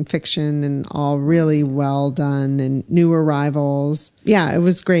everything, and fiction, and all really well done, and new arrivals. Yeah, it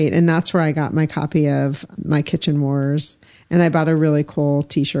was great. And that's where I got my copy of My Kitchen Wars. And I bought a really cool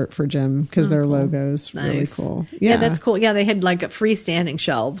T-shirt for Jim because their logo's really cool. Yeah, that's cool. Yeah, they had freestanding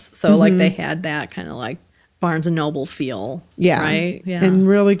shelves. So they had that kind of Barnes and Noble feel. Yeah. Right? Yeah. And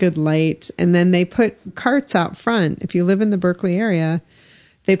really good light. And then they put carts out front. If you live in the Berkeley area,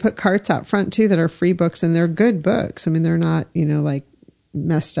 they put carts out front too that are free books, and they're good books. I mean, they're not,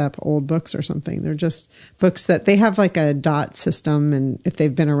 messed up old books or something. They're just books that they have a dot system, and if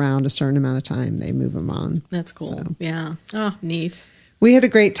they've been around a certain amount of time, they move them on. That's cool. So. Yeah. Oh, neat. We had a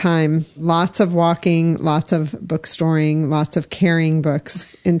great time. Lots of walking, lots of bookstoring, lots of carrying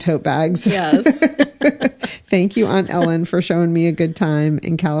books in tote bags. Yes. Thank you, Aunt Ellen, for showing me a good time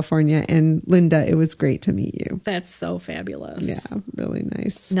in California. And Linda, it was great to meet you. That's so fabulous. Yeah, really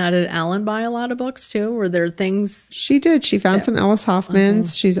nice. Now, did Ellen buy a lot of books too? Were there things? She did. She found some Ellis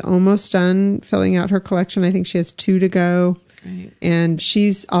Hoffmans. She's almost done filling out her collection. I think she has 2 to go. Great. And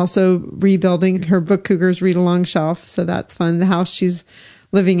she's also rebuilding her Book Cougars read-along shelf. So that's fun. The house she's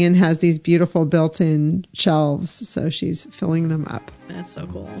living in has these beautiful built-in shelves. So she's filling them up. That's so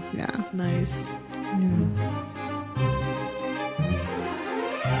cool. Yeah. Nice. Yeah.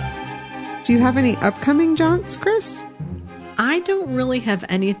 Do you have any upcoming jaunts, Chris? I don't really have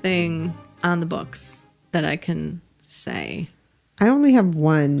anything on the books that I can say. I only have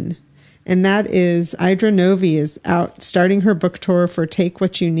one. And that is Idra Novi is out starting her book tour for Take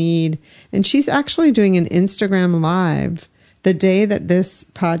What You Need. And she's actually doing an Instagram Live the day that this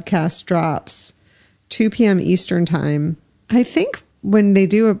podcast drops, 2 p.m. Eastern time. I think when they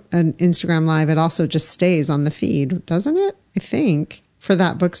do an Instagram Live, it also just stays on the feed, doesn't it? I think, for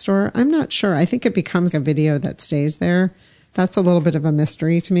that bookstore. I'm not sure. I think it becomes a video that stays there. That's a little bit of a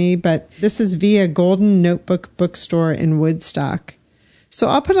mystery to me. But this is via Golden Notebook Bookstore in Woodstock. So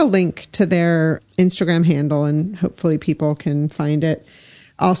I'll put a link to their Instagram handle and hopefully people can find it.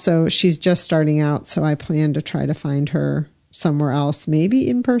 Also, she's just starting out, so I plan to try to find her somewhere else, maybe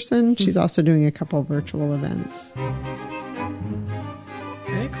in person. She's also doing a couple virtual events.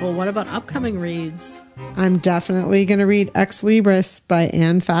 Very cool. What about upcoming reads? I'm definitely going to read Ex Libris by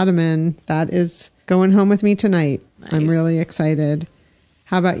Anne Fadiman. That is going home with me tonight. Nice. I'm really excited.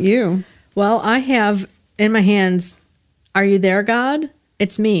 How about you? Well, I have in my hands, Are You There, God?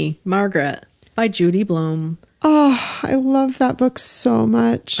 It's Me, Margaret, by Judy Blume. Oh, I love that book so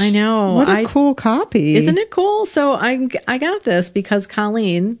much. I know. What a cool copy. Isn't it cool? So I got this because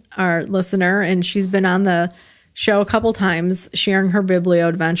Colleen, our listener, and she's been on the show a couple times sharing her biblio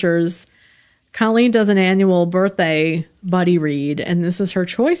adventures. Colleen does an annual birthday buddy read, and this is her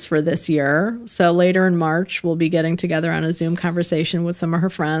choice for this year. So later in March, we'll be getting together on a Zoom conversation with some of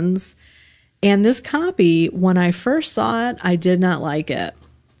her friends. And this copy, when I first saw it, I did not like it.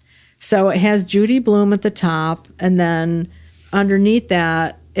 So it has Judy Blume at the top, and then underneath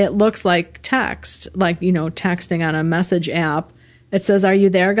that, it looks like text, texting on a message app. It says, "Are you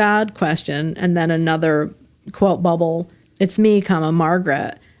there, God?" ? And then another quote bubble, "It's me, comma,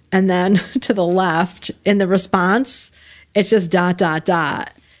 Margaret." And then to the left, in the response, it's just ...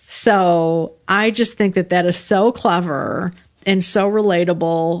 So I just think that is so clever and so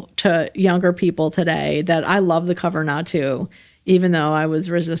relatable to younger people today that I love the cover now too, even though I was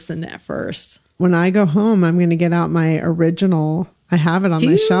resistant at first. When I go home, I'm going to get out my original. I have it on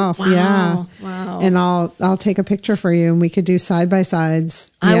my shelf. Wow. Yeah. Wow. And I'll take a picture for you and we could do side by sides.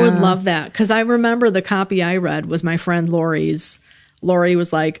 I would love that. Cause I remember the copy I read was my friend Lori's. Lori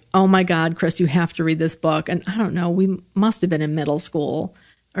was like, "Oh my God, Chris, you have to read this book." And I don't know, we must have been in middle school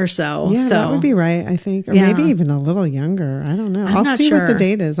or so. Yeah, that would be right, I think. Or maybe even a little younger. I don't know. I'll see what the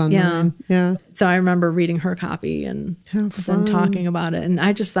date is on mine. Yeah. So I remember reading her copy and then talking about it. And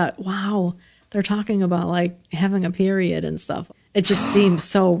I just thought, wow, they're talking about having a period and stuff. It just seemed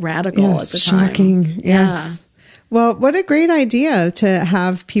so radical at the time. Shocking. Yes. Well, what a great idea to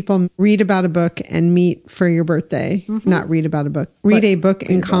have people read about a book and meet for your birthday. Not read about a book. Read a book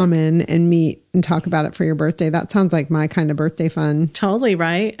in common and meet and talk about it for your birthday. That sounds like my kind of birthday fun. Totally,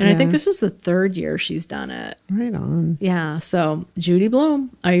 right? And I think this is the 3rd year she's done it. Right on. Yeah. So Judy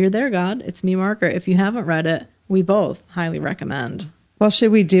Blume, Are You There, God? It's me, Margaret. If you haven't read it, we both highly recommend. Well,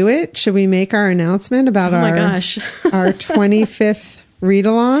 should we do it? Should we make our announcement about our 25th read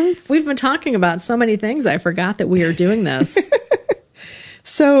along? We've been talking about so many things. I forgot that we are doing this.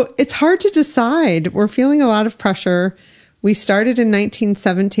 So it's hard to decide. We're feeling a lot of pressure. We started in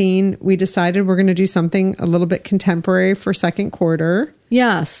 1917. We decided we're going to do something a little bit contemporary for second quarter.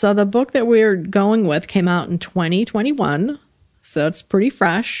 Yeah. So the book that we're going with came out in 2021. So it's pretty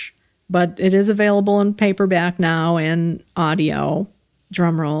fresh, but it is available in paperback now and audio.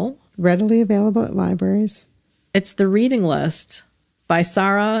 Drum roll. Readily available at libraries. It's The Reading List by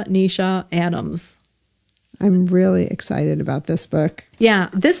Sarah Nisha Adams. I'm really excited about this book. Yeah,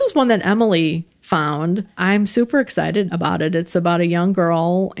 this is one that Emily found. I'm super excited about it. It's about a young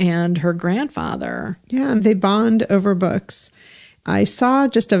girl and her grandfather. Yeah, they bond over books. I saw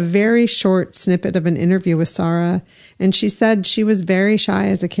just a very short snippet of an interview with Sarah, and she said she was very shy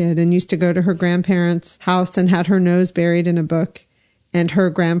as a kid and used to go to her grandparents' house and had her nose buried in a book. And her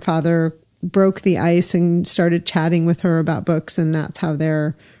grandfather broke the ice and started chatting with her about books, and that's how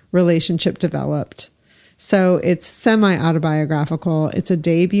their relationship developed. So it's semi-autobiographical. It's a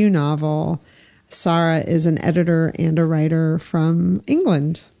debut novel. Sarah is an editor and a writer from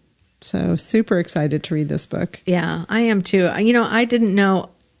England. So super excited to read this book. Yeah, I am too. You know, I didn't know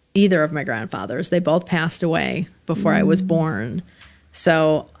either of my grandfathers. They both passed away before I was born.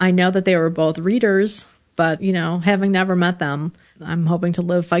 So I know that they were both readers, but, you know, having never met them, I'm hoping to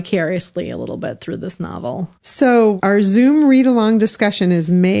live vicariously a little bit through this novel. So our Zoom read-along discussion is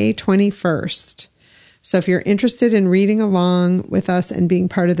May 21st. So if you're interested in reading along with us and being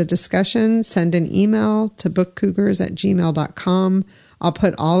part of the discussion, send an email to bookcougars@gmail.com. I'll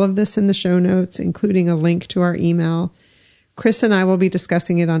put all of this in the show notes, including a link to our email. Chris and I will be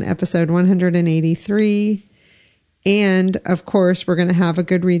discussing it on episode 183. And, of course, we're going to have a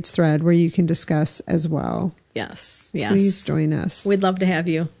Goodreads thread where you can discuss as well. Yes, yes. Please join us. We'd love to have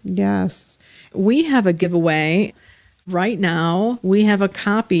you. Yes. We have a giveaway. Right now, we have a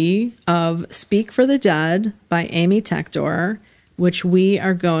copy of Speak for the Dead by Amy Tector, which we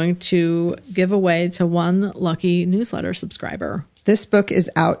are going to give away to one lucky newsletter subscriber. This book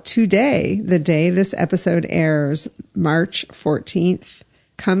is out today, the day this episode airs, March 14th.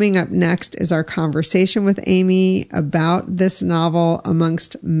 Coming up next is our conversation with Amy about this novel,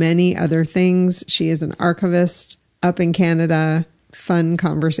 amongst many other things. She is an archivist up in Canada. Fun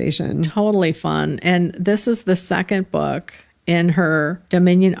conversation. Totally fun. And this is the second book in her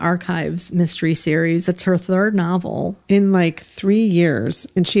Dominion Archives mystery series. It's her 3rd novel. In like 3 years.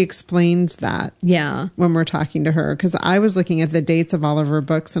 And she explains that. Yeah. When we're talking to her. Because I was looking at the dates of all of her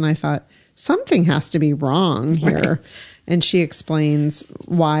books and I thought, something has to be wrong here. Right. And she explains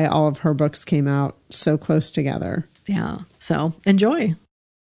why all of her books came out so close together. Yeah. So enjoy.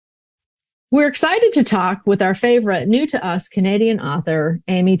 We're excited to talk with our favorite new to us Canadian author,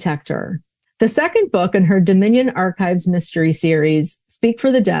 Amy Tector. The second book in her Dominion Archives mystery series, Speak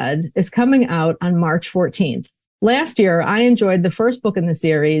for the Dead, is coming out on March 14th. Last year, I enjoyed the first book in the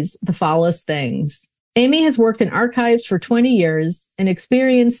series, The Foulest Things. Amy has worked in archives for 20 years, an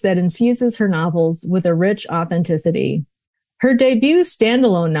experience that infuses her novels with a rich authenticity. Her debut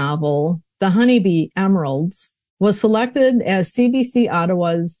standalone novel, The Honeybee Emeralds, was selected as CBC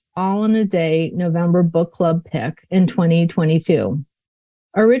Ottawa's All in a Day November Book Club pick in 2022.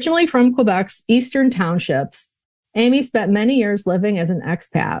 Originally from Quebec's eastern townships, Amy spent many years living as an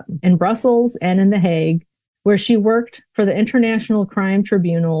expat in Brussels and in The Hague, where she worked for the International Crime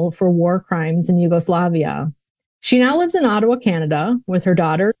Tribunal for War Crimes in Yugoslavia. She now lives in Ottawa, Canada, with her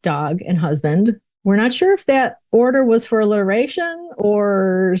daughter, dog, and husband. We're not sure if that order was for alliteration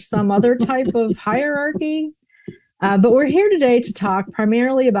or some other type of hierarchy. But we're here today to talk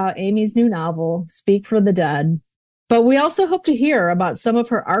primarily about Amy's new novel, Speak for the Dead. But we also hope to hear about some of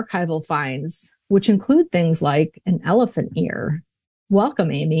her archival finds, which include things like an elephant ear.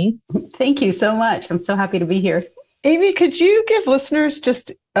 Welcome, Amy. Thank you so much. I'm so happy to be here. Amy, could you give listeners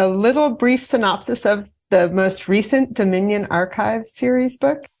just a little brief synopsis of the most recent Dominion Archives series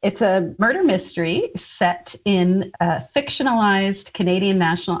book? It's a murder mystery set in fictionalized Canadian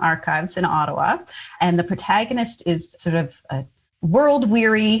National Archives in Ottawa. And the protagonist is sort of a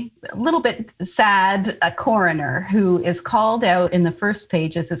world-weary, a little bit sad coroner who is called out in the first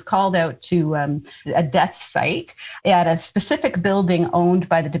pages, is called out to a death site at a specific building owned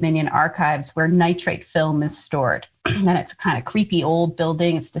by the Dominion Archives where nitrate film is stored. And it's a kind of creepy old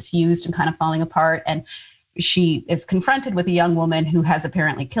building. It's disused and kind of falling apart. And she is confronted with a young woman who has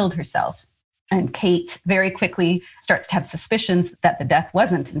apparently killed herself. And Kate very quickly starts to have suspicions that the death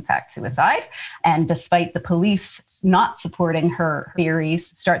wasn't, in fact, suicide. And despite the police not supporting her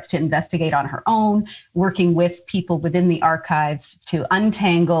theories, starts to investigate on her own, working with people within the archives to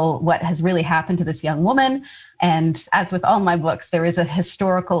untangle what has really happened to this young woman. And as with all my books, there is a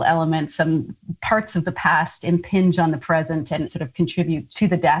historical element. Some parts of the past impinge on the present and sort of contribute to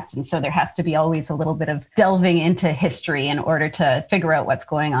the death. And so there has to be always a little bit of delving into history in order to figure out what's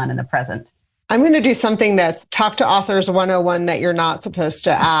going on in the present. I'm going to do something that's Talk to Authors 101 that you're not supposed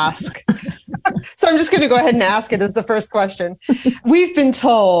to ask. So I'm just going to go ahead and ask it as the first question. We've been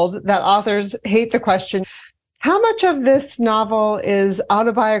told that authors hate the question, how much of this novel is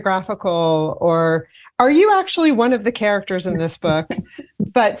autobiographical, or are you actually one of the characters in this book?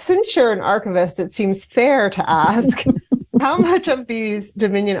 But since you're an archivist, it seems fair to ask, how much of these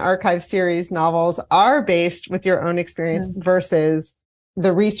Dominion Archive series novels are based with your own experience versus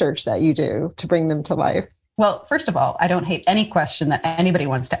the research that you do to bring them to life? Well, first of all, I don't hate any question that anybody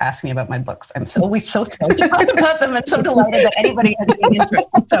wants to ask me about my books. I'm always so thrilled to talk about them and so delighted that anybody has any interest.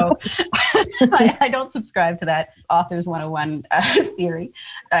 So I don't subscribe to that Authors 101 theory.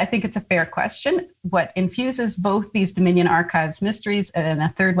 I think it's a fair question. What infuses both these Dominion Archives mysteries, and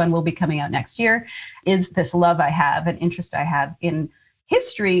a third one will be coming out next year, is this love I have and interest I have in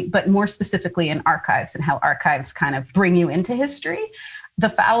history, but more specifically in archives and how archives kind of bring you into history. The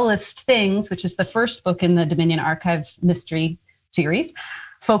Foulest Things, which is the first book in the Dominion Archives mystery series,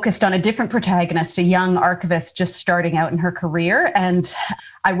 focused on a different protagonist, a young archivist just starting out in her career. And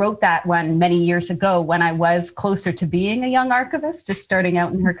I wrote that one many years ago when I was closer to being a young archivist, just starting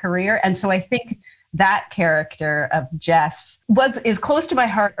out in her career. And so I think that character of Jess is close to my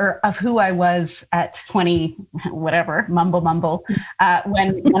heart, or of who I was at 20, whatever, mumble, when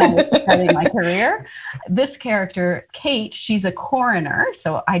I was starting my career. This character, Kate, she's a coroner,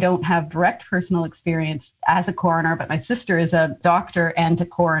 so I don't have direct personal experience as a coroner, but my sister is a doctor and a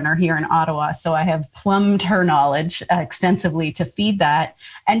coroner here in Ottawa, so I have plumbed her knowledge extensively to feed that.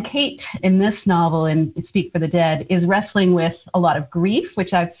 And Kate, in this novel, in Speak for the Dead, is wrestling with a lot of grief,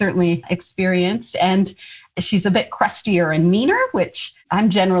 which I've certainly experienced, and she's a bit crustier and meaner, which I'm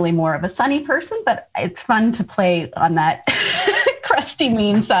generally more of a sunny person, but it's fun to play on that crusty,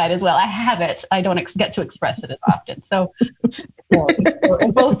 mean side as well. I have it. I don't get to express it as often. So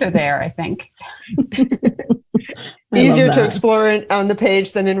both are there, I think. Easier to explore on the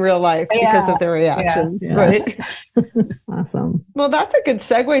page than in real life because of their reactions, right? Awesome. Well, that's a good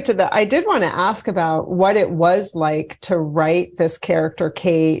segue to that. I did want to ask about what it was like to write this character,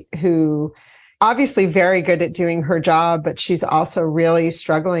 Kate, who obviously very good at doing her job, but she's also really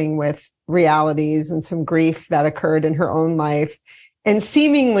struggling with realities and some grief that occurred in her own life. And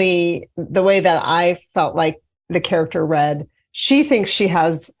seemingly the way that I felt like the character read, she thinks she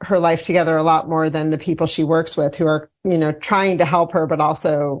has her life together a lot more than the people she works with, who are, trying to help her, but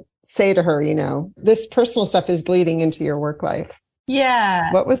also say to her, this personal stuff is bleeding into your work life.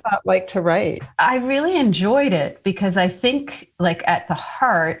 Yeah. What was that like to write? I really enjoyed it because I think, like, at the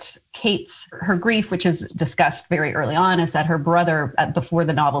heart, her grief, which is discussed very early on, is that her brother, before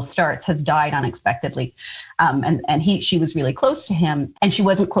the novel starts, has died unexpectedly. And she was really close to him, and she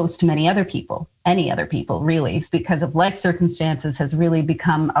wasn't close to any other people, really, because of life circumstances, has really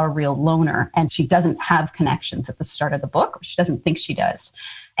become a real loner. And she doesn't have connections at the start of the book, or she doesn't think she does.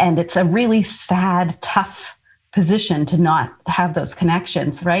 And it's a really sad, tough position to not have those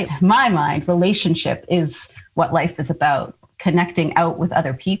connections, right? In my mind, relationship is what life is about, connecting out with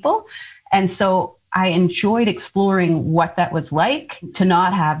other people. And so I enjoyed exploring what that was like to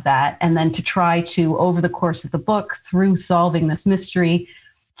not have that, and then to try to, over the course of the book, through solving this mystery,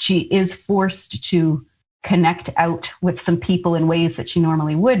 she is forced to connect out with some people in ways that she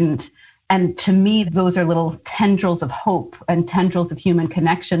normally wouldn't. And to me, those are little tendrils of hope and tendrils of human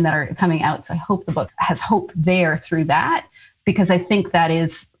connection that are coming out. So I hope the book has hope there through that, because I think that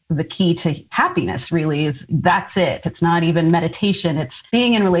is the key to happiness, really, is that's it. It's not even meditation. It's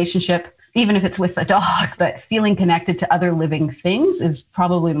being in relationship, even if it's with a dog, but feeling connected to other living things is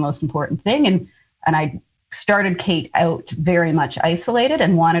probably the most important thing. And I started Kate out very much isolated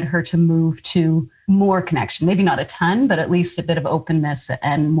and wanted her to move to more connection, maybe not a ton, but at least a bit of openness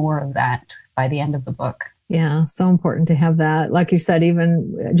and more of that by the end of the book. Yeah, so important to have that. Like you said,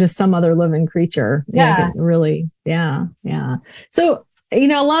 even just some other living creature. Yeah. Really. Yeah. Yeah. So, a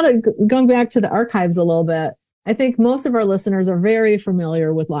lot of going back to the archives a little bit, I think most of our listeners are very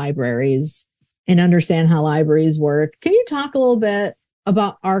familiar with libraries and understand how libraries work. Can you talk a little bit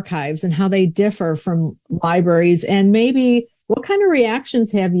about archives and how they differ from libraries, and maybe what kind of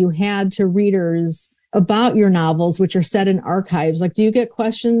reactions have you had to readers about your novels, which are set in archives? Like, do you get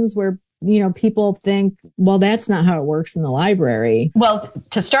questions where people think, well, that's not how it works in the library? Well,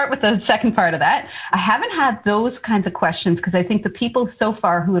 to start with the second part of that, I haven't had those kinds of questions because I think the people so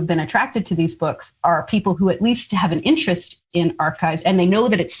far who have been attracted to these books are people who at least have an interest in archives, and they know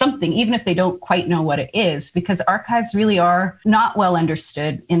that it's something, even if they don't quite know what it is, because archives really are not well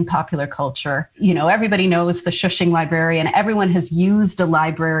understood in popular culture. Everybody knows the shushing librarian. Everyone has used a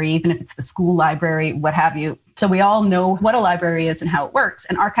library, even if it's the school library, what have you. So we all know what a library is and how it works,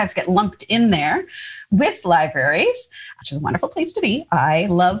 and archives get lumped in there with libraries, which is a wonderful place to be. I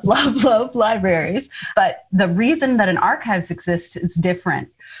love, love, love libraries. But the reason that an archives exists is different.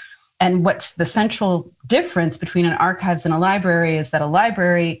 And what's the central difference between an archives and a library is that a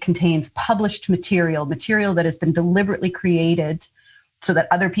library contains published material that has been deliberately created so that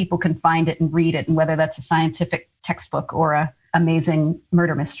other people can find it and read it, and whether that's a scientific textbook or a amazing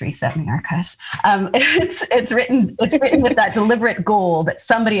murder mystery set in the archives. It's written with that deliberate goal that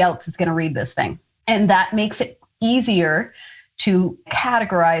somebody else is going to read this thing. And that makes it easier to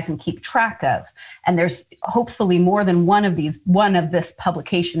categorize and keep track of. And there's hopefully more than one of this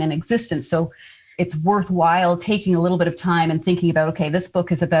publication in existence. So it's worthwhile taking a little bit of time and thinking about, okay, this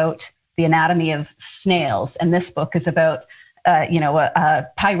book is about the anatomy of snails, and this book is about a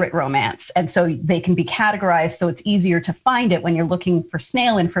pirate romance. And so they can be categorized so it's easier to find it. When you're looking for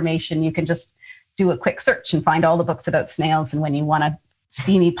snail information, you can just do a quick search and find all the books about snails. And when you want a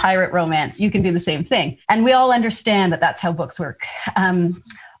steamy pirate romance, you can do the same thing. And we all understand that that's how books work.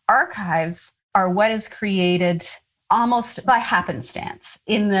 Archives are what is created almost by happenstance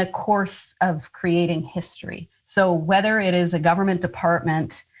in the course of creating history. So whether it is a government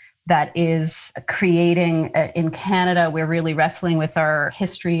department that is creating, in Canada, we're really wrestling with our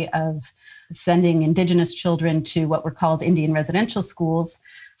history of sending Indigenous children to what were called Indian residential schools,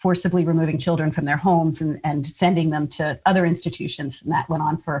 forcibly removing children from their homes and sending them to other institutions. And that went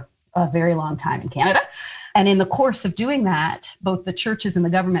on for a very long time in Canada. And in the course of doing that, both the churches and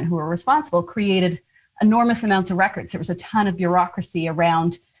the government who were responsible created enormous amounts of records. There was a ton of bureaucracy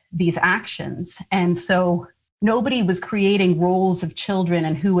around these actions. And so nobody was creating rolls of children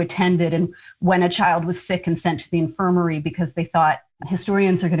and who attended and when a child was sick and sent to the infirmary, because they thought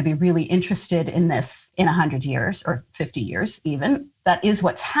historians are going to be really interested in this in 100 years or 50 years even. That is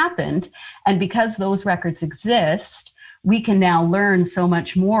what's happened. And because those records exist, we can now learn so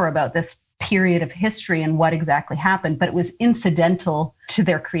much more about this period of history and what exactly happened. But it was incidental to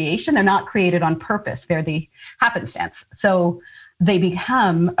their creation. They're not created on purpose. They're the happenstance. So they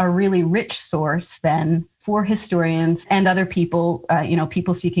become a really rich source then for historians and other people,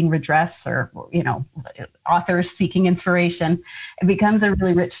 people seeking redress or, authors seeking inspiration. It becomes a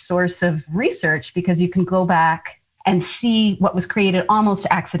really rich source of research because you can go back and see what was created almost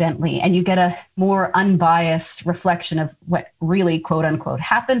accidentally, and you get a more unbiased reflection of what really, quote unquote,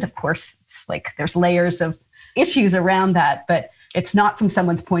 happened. Of course, it's like there's layers of issues around that, but it's not from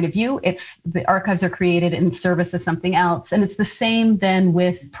someone's point of view. It's the archives are created in service of something else. And it's the same then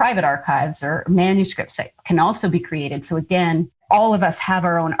with private archives or manuscripts that can also be created. So again, all of us have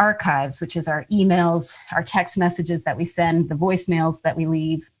our own archives, which is our emails, our text messages that we send, the voicemails that we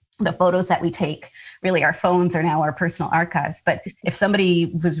leave, the photos that we take. Really, our phones are now our personal archives. But if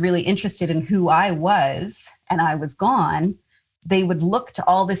somebody was really interested in who I was and I was gone, they would look to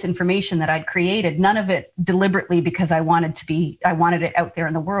all this information that I'd created, none of it deliberately because I wanted it out there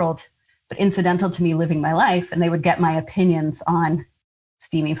in the world, but incidental to me living my life. And they would get my opinions on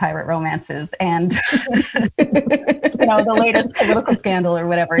steamy pirate romances and the latest political scandal or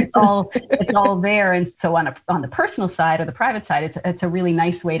whatever. It's all there. And so on the personal side or the private side, it's a really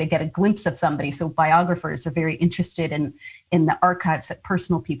nice way to get a glimpse of somebody. So biographers are very interested in the archives that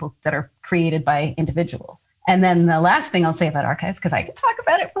personal people that are created by individuals. And then the last thing I'll say about archives, because I could talk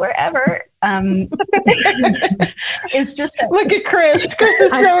about it forever, is just that. Look at Chris. Chris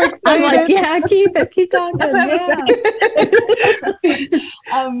is so excited. I'm like, yeah, keep talking. Yeah.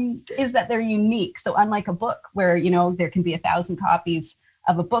 Is that they're unique. So unlike a book where, there can be 1,000 copies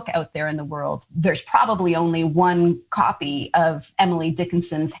of a book out there in the world, there's probably only one copy of Emily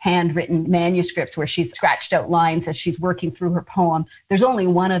Dickinson's handwritten manuscripts where she's scratched out lines as she's working through her poem. There's only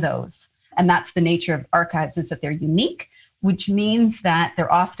one of those. And that's the nature of archives, is that they're unique. which means that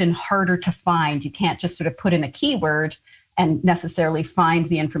they're often harder to find. You can't just sort of put in a keyword and necessarily find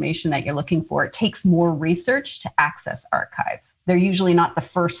the information that you're looking for. It takes more research to access archives. They're usually not the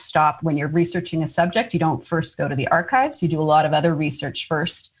first stop when you're researching a subject. You don't first go to the archives. You do a lot of other research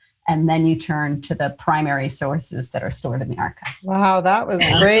first, and then you turn to the primary sources that are stored in the archive. Wow, that was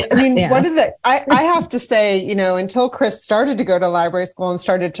great. I mean, what is it? I have to say, you know, until Chris started to go to library school and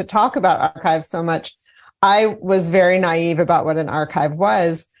started to talk about archives so much, I was very naive about what an archive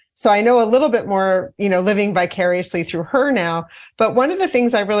was. So I know a little bit more, you know, living vicariously through her now. But one of the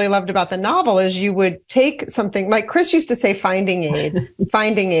things I really loved about the novel is you would take something like Chris used to say finding aid.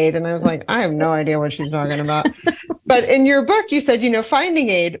 And I was like, I have no idea what she's talking about. But in your book, you said, you know, finding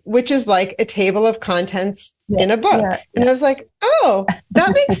aid, which is like a table of contents in a book. And I was like, oh,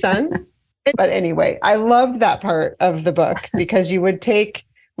 that makes sense. But anyway, I loved that part of the book because you would take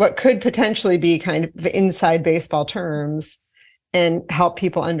what could potentially be kind of inside baseball terms and help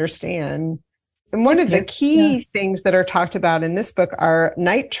people understand. And one of the key things that are talked about in this book are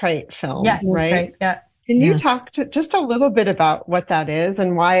nitrate film, right? Yeah. Can you talk just a little bit about what that is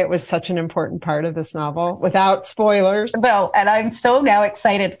and why it was such an important part of this novel without spoilers? No, and I'm so now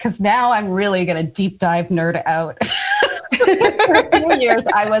excited because now I'm really going to deep dive nerd out. For a few years,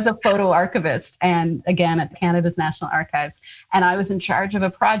 I was a photo archivist and again at Canada's National Archives. And I was in charge of a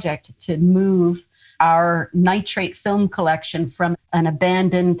project to move our nitrate film collection from an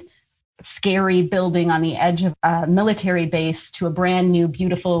abandoned, scary building on the edge of a military base to a brand new,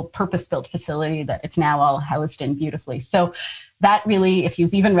 beautiful, purpose-built facility that it's now all housed in beautifully. So that really, if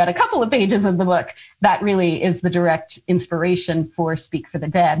you've even read a couple of pages of the book, that really is the direct inspiration for Speak for the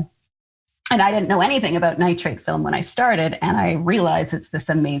Dead. And I didn't know anything about nitrate film when I started, and I realized it's this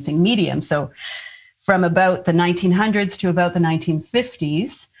amazing medium. So from about the 1900s to about the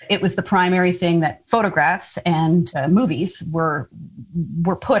 1950s, it was the primary thing that photographs and movies were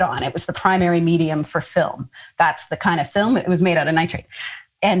put on. It was the primary medium for film. That's the kind of film. It was made out of nitrate.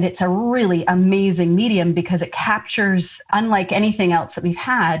 And it's a really amazing medium because it captures, unlike anything else that we've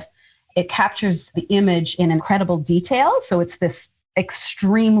had, it captures the image in incredible detail. So it's this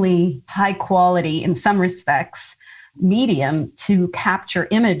extremely high quality, in some respects, medium to capture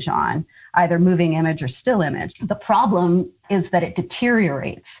image on, either moving image or still image. The problem is that it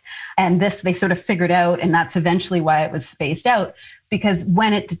deteriorates. And this they sort of figured out, and that's eventually why it was phased out, because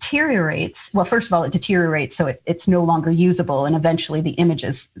when it deteriorates, well, first of all, it deteriorates, so it's no longer usable, and eventually the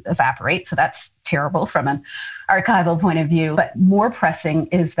images evaporate. So that's terrible from an archival point of view. But more pressing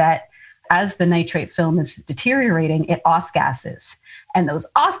is that as the nitrate film is deteriorating, it off-gasses. And those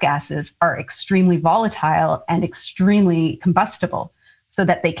off-gasses are extremely volatile and extremely combustible, so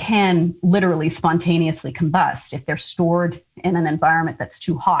that they can literally spontaneously combust. If they're stored in an environment that's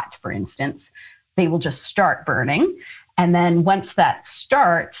too hot, for instance, they will just start burning. And then once that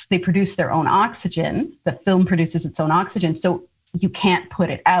starts, they produce their own oxygen. The film produces its own oxygen, so you can't put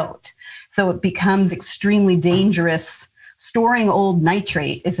it out. So it becomes extremely dangerous. Storing old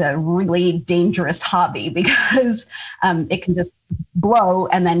nitrate is a really dangerous hobby because it can just blow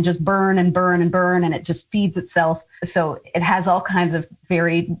and then just burn and burn and burn, and it just feeds itself. So it has all kinds of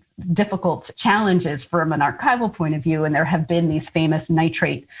very difficult challenges from an archival point of view. And there have been these famous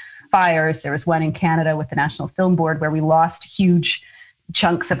nitrate fires. There was one in Canada with the National Film Board where we lost huge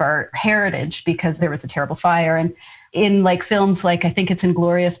chunks of our heritage because there was a terrible fire. And in like films like I think it's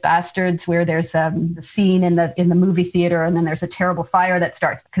Inglourious Bastards where there's the scene in the movie theater and then there's a terrible fire that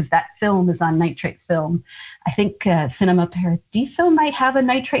starts because that film is on nitrate film. I think Cinema Paradiso might have a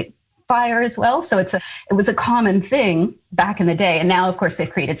nitrate fire as well. So it was a common thing back in the day. And now, of course,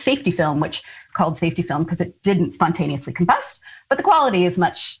 they've created safety film, which is called safety film because it didn't spontaneously combust, but the quality is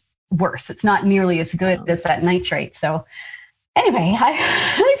much worse. It's not nearly as good as that nitrate. So anyway,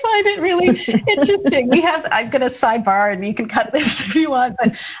 I find it really interesting. I'm going to sidebar and you can cut this if you want,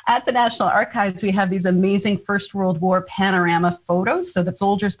 but at the National Archives, we have these amazing First World War panorama photos. So the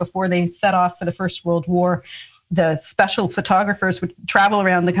soldiers, before they set off for the First World War, the special photographers would travel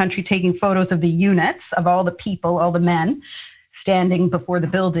around the country taking photos of the units, of all the people, all the men standing before the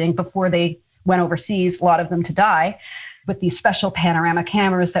building before they went overseas, a lot of them to die, with these special panorama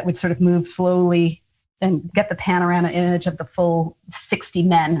cameras that would sort of move slowly and get the panorama image of the full 60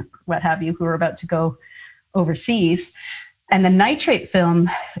 men, what have you, who are about to go overseas. And the nitrate film,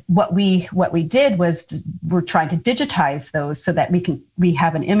 what we did was we're trying to digitize those so that we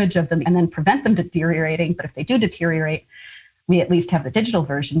have an image of them and then prevent them deteriorating. But if they do deteriorate, we at least have the digital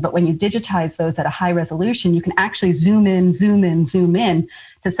version. But when you digitize those at a high resolution, you can actually zoom in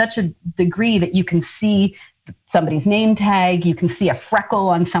to such a degree that you can see somebody's name tag. You can see a freckle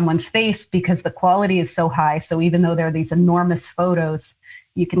on someone's face because the quality is so high. So even though there are these enormous photos,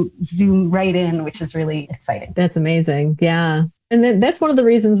 you can zoom right in, which is really exciting. That's amazing. Yeah. And then that's one of the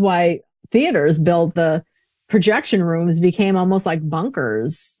reasons why theaters built the projection rooms, became almost like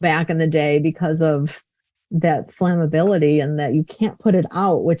bunkers back in the day because of that flammability and that you can't put it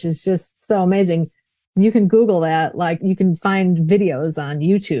out, which is just so amazing. You can Google that. Like, you can find videos on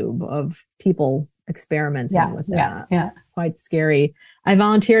YouTube of people experimenting with that. Yeah. Quite scary. I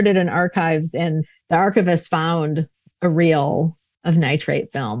volunteered at an archives, and the archivist found a reel of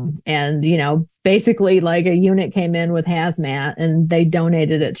nitrate film. And, you know, basically like a unit came in with hazmat and they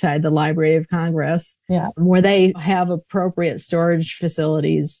donated it to the Library of Congress, where they have appropriate storage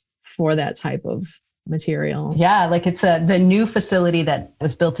facilities for that type of material. Yeah, like it's the new facility that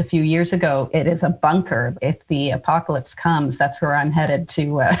was built a few years ago. It is a bunker. If the apocalypse comes, that's where I'm headed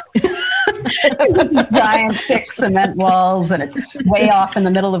to. It's giant thick cement walls, and it's way off in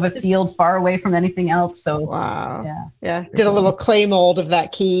the middle of a field, far away from anything else. So wow, yeah. Get a little clay mold of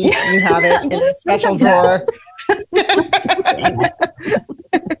that key. You have it in a special drawer.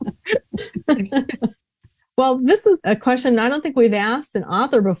 Well, this is a question I don't think we've asked an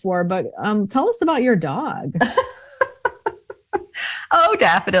author before, but tell us about your dog. Oh,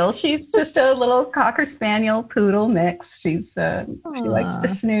 Daffodil. She's just a little Cocker Spaniel Poodle mix. She likes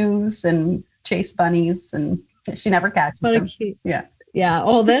to snooze and chase bunnies, and she never catches them. Yeah. Yeah.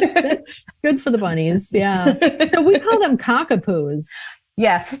 Oh, that's good for the bunnies. Yeah. So we call them cockapoos.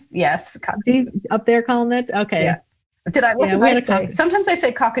 Yes. Do you up there calling it? Okay. Yes. Did I? Sometimes I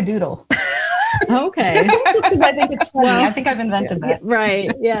say cockadoodle. Okay. Just because I think it's funny. Well, I think I've invented that. Right.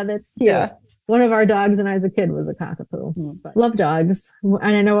 Yeah, that's cute. Yeah. One of our dogs when I was a kid was a cockapoo. But love dogs.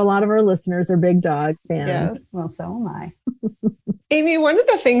 And I know a lot of our listeners are big dog fans. Yes. Well, so am I. Amy, one of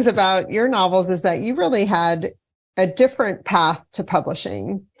the things about your novels is that you really had a different path to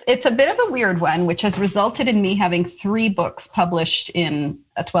publishing. It's a bit of a weird one, which has resulted in me having 3 books published in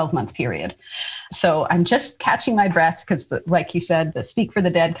a 12-month period. So I'm just catching my breath because, like you said, the Speak for the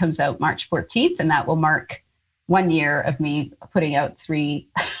Dead comes out March 14th, and that will mark 1 year of me putting out 3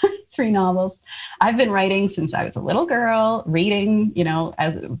 novels. I've been writing since I was a little girl, reading,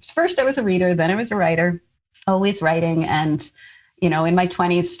 first I was a reader, then I was a writer, always writing. And, in my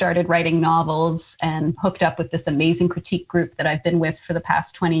 20s, started writing novels and hooked up with this amazing critique group that I've been with for the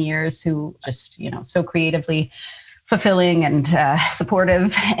past 20 years, who just, so creatively fulfilling and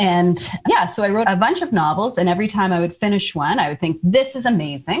supportive. And so I wrote a bunch of novels, and every time I would finish one, I would think, this is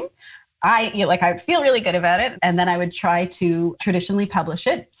amazing. I would feel really good about it. And then I would try to traditionally publish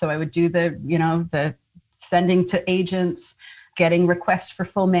it. So I would do the sending to agents, getting requests for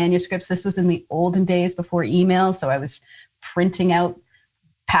full manuscripts. This was in the olden days before email. So I was printing out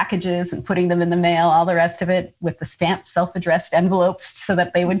packages and putting them in the mail, all the rest of it with the stamped self-addressed envelopes so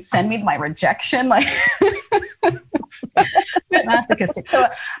that they would send me my rejection. Like, masochistic. So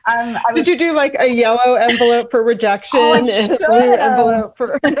did you do like a yellow envelope for rejection and a blue envelope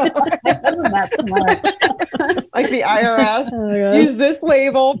for like the IRS? Use this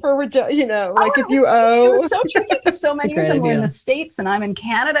label for rejection, like if you owe. It was so tricky because so many of them were in the States and I'm in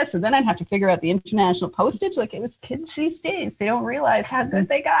Canada, so then I'd have to figure out the international postage. Like, it was kids these days, they don't realize how good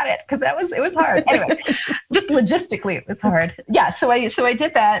they got it, because it was hard. Anyway, just logistically it was hard. Yeah, so I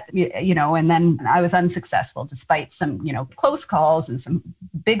did that, and then I was unsuccessful despite some close calls and some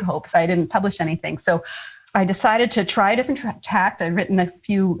big hopes. I didn't publish anything. So I decided to try a different tact. I'd written a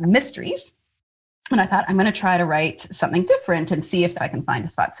few mysteries, and I thought, I'm going to try to write something different and see if I can find a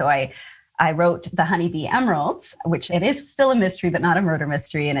spot. So I wrote The Honeybee Emeralds, which it is still a mystery, but not a murder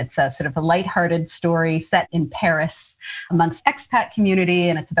mystery. And it's a sort of a lighthearted story set in Paris amongst expat community.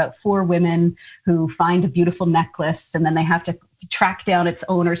 And it's about 4 women who find a beautiful necklace, and then they have to track down its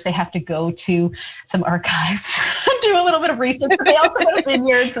owners. They have to go to some archives and do a little bit of research. But they also go to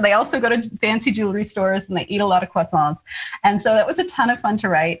vineyards, and they also go to fancy jewelry stores, and they eat a lot of croissants. And so that was a ton of fun to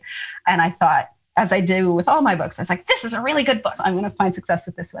write. And I thought, as I do with all my books, I was like, this is a really good book. I'm going to find success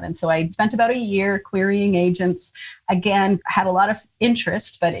with this one. And so I spent about a year querying agents. Again, had a lot of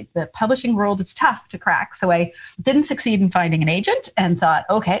interest, but the publishing world is tough to crack. So I didn't succeed in finding an agent, and thought,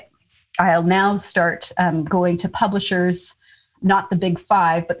 okay, I'll now start going to publishers, not the big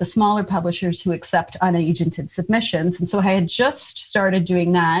 5, but the smaller publishers who accept unagented submissions. And so I had just started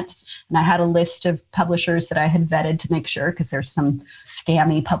doing that. And I had a list of publishers that I had vetted to make sure, because there's some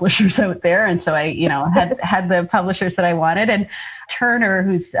scammy publishers out there. And so I, had the publishers that I wanted. And Turner,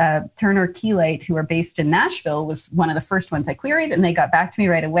 Turner Keelate, who are based in Nashville, was one of the first ones I queried, and they got back to me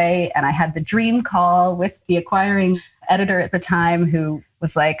right away. And I had the dream call with the acquiring editor at the time, who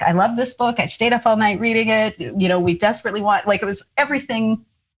was like, I love this book. I stayed up all night reading it. You know, we desperately want, like, it was everything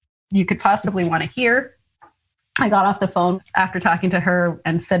you could possibly want to hear. I got off the phone after talking to her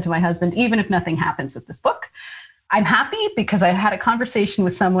and said to my husband, even if nothing happens with this book, I'm happy because I had a conversation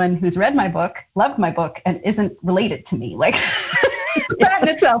with someone who's read my book, loved my book, and isn't related to me. Like that in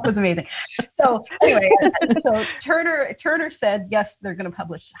itself was amazing. So anyway, so Turner said, yes, they're going to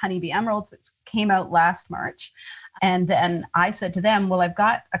publish Honeybee Emeralds, which came out last March. And then I said to them, well, I've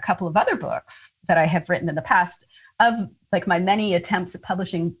got a couple of other books that I have written in the past. Of like my many attempts at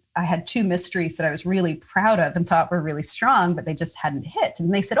publishing, I had 2 mysteries that I was really proud of and thought were really strong, but they just hadn't hit.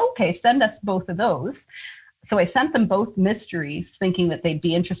 And they said, okay, send us both of those. So I sent them both mysteries thinking that they'd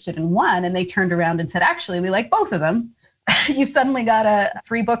be interested in one. And they turned around and said, actually, we like both of them. You suddenly got a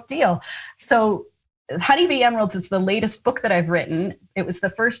 3-book deal. So Honeybee Emeralds is the latest book that I've written. It was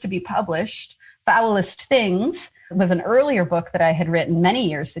the first to be published. Foulest Things was an earlier book that I had written many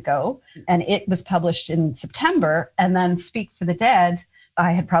years ago, and it was published in September. And then Speak for the Dead,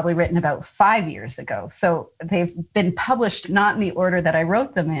 I had probably written about 5 years ago. So they've been published not in the order that I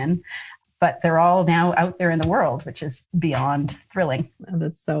wrote them in, but they're all now out there in the world, which is beyond thrilling. Oh,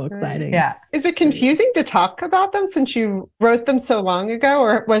 that's so exciting. Yeah. Is it confusing to talk about them since you wrote them so long ago,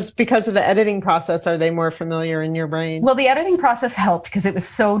 or was because of the editing process, are they more familiar in your brain? Well, the editing process helped because it was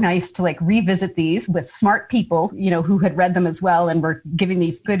so nice to like revisit these with smart people, you know, who had read them as well and were giving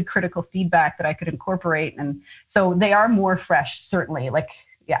me good critical feedback that I could incorporate. And so they are more fresh, certainly. Like,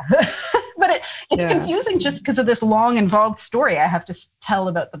 yeah. But it's confusing just because of this long, involved story I have to tell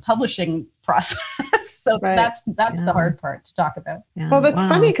about the publishing process. So that's the hard part to talk about. Yeah. Well, that's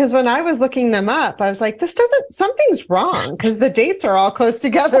funny because when I was looking them up, I was like, something's wrong because the dates are all close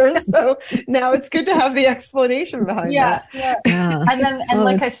together. So now it's good to have the explanation behind that. Yeah. And then,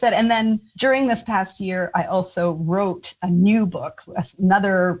 like I said, and then during this past year, I also wrote a new book,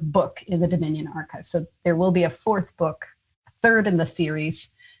 another book in the Dominion Archive. So there will be a 4th book, 3rd in the series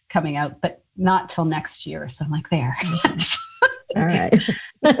coming out, but not till next year. So I'm like, there. All right.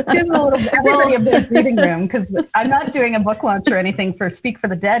 Everybody a bit of breathing room because I'm not doing a book launch or anything for Speak for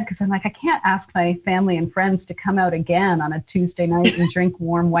the Dead because I'm like, I can't ask my family and friends to come out again on a Tuesday night and drink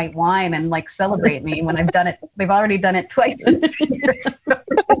warm white wine and like celebrate me when I've done it. They've already done it twice this year.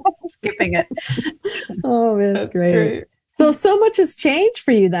 So skipping it. Oh, man, that's great. So much has changed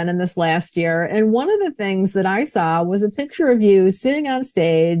for you then in this last year. And one of the things that I saw was a picture of you sitting on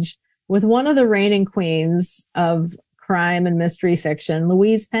stage with one of the reigning queens of crime and mystery fiction,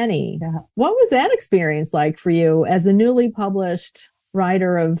 Louise Penny. Yeah. What was that experience like for you as a newly published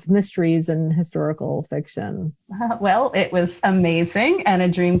writer of mysteries and historical fiction? Well, it was amazing and a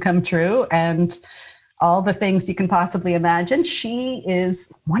dream come true. And all the things you can possibly imagine. She is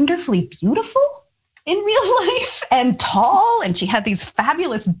wonderfully beautiful in real life and tall, and she had these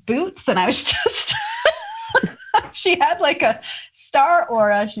fabulous boots, and I was just she had like a star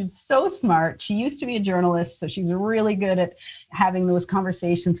aura. She's so smart. She used to be a journalist, so she's really good at having those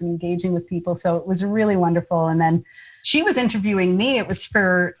conversations and engaging with people. So it was really wonderful. And then she was interviewing me. It was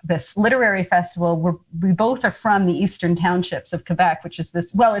for this literary festival where we both are from the Eastern Townships of Quebec, which is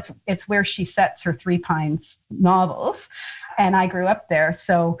it's where she sets her Three Pines novels. And I grew up there.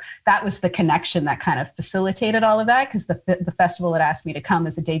 So that was the connection that kind of facilitated all of that, because the festival had asked me to come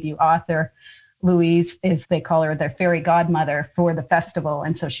as a debut author. Louise they call her their fairy godmother for the festival.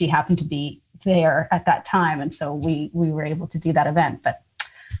 And so she happened to be there at that time. And so we were able to do that event. But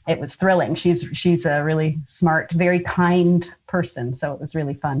it was thrilling. She's a really smart, very kind person. So it was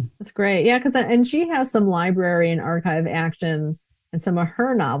really fun. That's great. Yeah, and she has some library and archive action in some of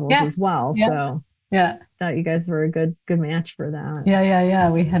her novels as well. Yeah. So I thought you guys were a good match for that.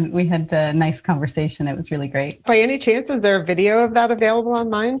 Yeah. We had a nice conversation. It was really great. By any chance, is there a video of that available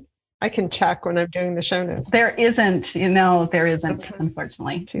online? I can check when I'm doing the show notes. There isn't,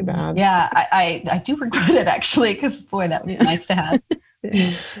 unfortunately. Too bad. Yeah, I do regret it actually, because boy, that would be nice to have.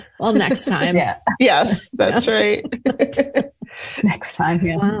 Well, next time. Yeah. Yes, that's right. Next time,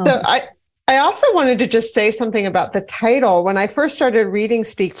 yeah. Wow. So I also wanted to just say something about the title. When I first started reading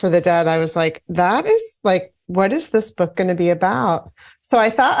Speak for the Dead, I was like, that is like, what is this book going to be about? So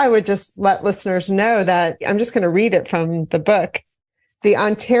I thought I would just let listeners know that I'm just going to read it from the book. The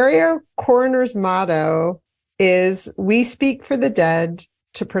Ontario coroner's motto is, "We speak for the dead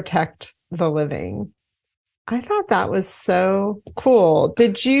to protect the living." I thought that was so cool.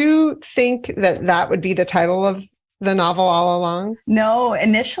 Did you think that would be the title of the novel all along? No,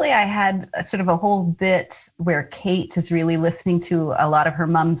 initially I had sort of a whole bit where Kate is really listening to a lot of her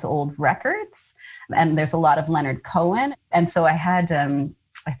mom's old records, and there's a lot of Leonard Cohen. And so I had,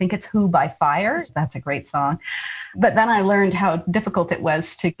 I think it's Who by Fire. That's a great song. But then I learned how difficult it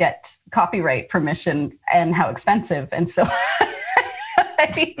was to get copyright permission and how expensive. And so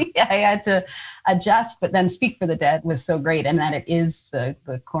I had to adjust, but then Speak for the Dead was so great. And that it is the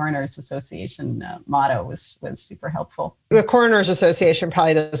Coroners Association motto was super helpful. The Coroners Association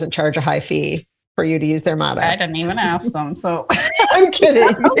probably doesn't charge a high fee for you to use their motto. I didn't even ask them, so. I'm kidding.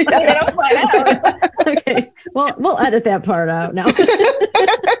 I don't find out. Okay, well, we'll edit that part out now.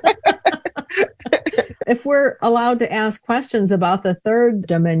 If we're allowed to ask questions about the third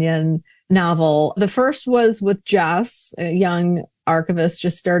Dominion novel, the first was with Jess, a young archivist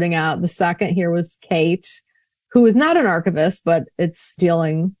just starting out. The second here was Kate, who is not an archivist, but it's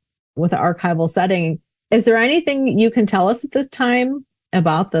dealing with an archival setting. Is there anything you can tell us at this time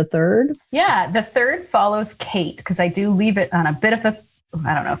about the third? Yeah, the third follows Kate, because I do leave it on a bit of a,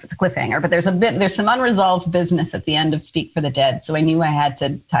 I don't know if it's a cliffhanger, but there's some unresolved business at the end of Speak for the Dead. So I knew I had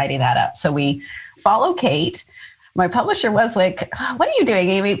to tidy that up. So we follow Kate. My publisher was like, oh, what are you doing,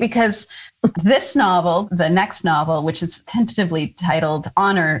 Amy? Because this novel, the next novel, which is tentatively titled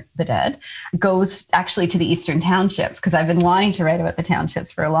Honor the Dead, goes actually to the Eastern Townships, because I've been wanting to write about the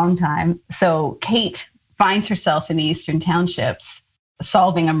townships for a long time. So Kate finds herself in the Eastern Townships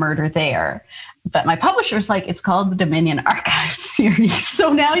solving a murder there. But my publisher's like, it's called the Dominion Archives series.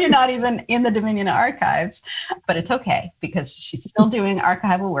 So now you're not even in the Dominion Archives, but it's okay because she's still doing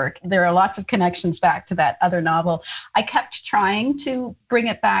archival work. There are lots of connections back to that other novel. I kept trying to bring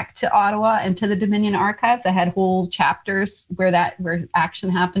it back to Ottawa and to the Dominion Archives. I had whole chapters where action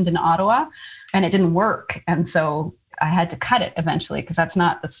happened in Ottawa, and it didn't work. And so I had to cut it eventually because that's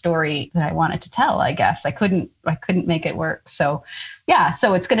not the story that I wanted to tell, I guess. I couldn't make it work. So yeah,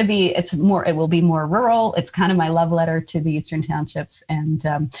 so it will be more rural. It's kind of my love letter to the Eastern Townships. And,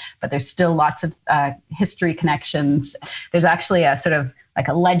 but there's still lots of history connections. There's actually a sort of like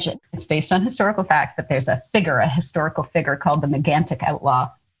a legend. It's based on historical fact that there's a historical figure called the Megantic Outlaw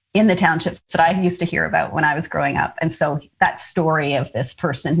in the townships that I used to hear about when I was growing up. And so that story of this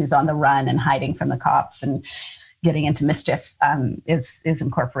person who's on the run and hiding from the cops and getting into mischief is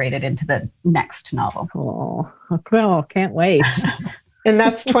incorporated into the next novel. Cool. Can't wait. And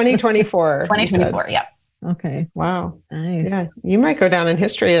that's 2024. 2024, yeah. Okay. Wow. Nice. Yeah. You might go down in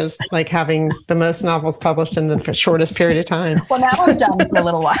history as like having the most novels published in the shortest period of time. Well, now I'm done for a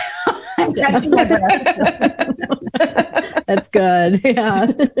little while. I'm catching my breath. That's good.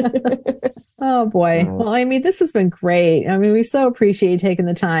 Yeah. Oh, boy. Well, I mean, this has been great. I mean, we so appreciate you taking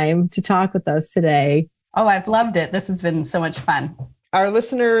the time to talk with us today. Oh, I've loved it. This has been so much fun. Our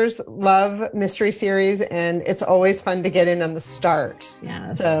listeners love mystery series, and it's always fun to get in on the start.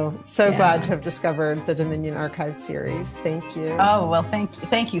 Yes. So glad to have discovered the Dominion Archives series. Thank you. Oh, well,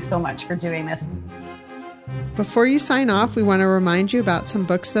 thank you so much for doing this. Before you sign off, we want to remind you about some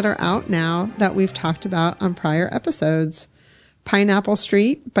books that are out now that we've talked about on prior episodes. Pineapple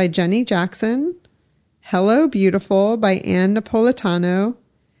Street by Jenny Jackson, Hello Beautiful by Anne Napolitano,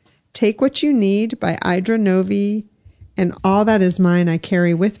 Take What You Need by Idra Novi, and All That Is Mine I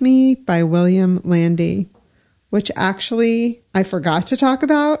Carry With Me by William Landy, which actually I forgot to talk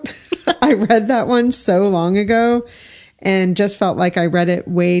about. I read that one so long ago and just felt like I read it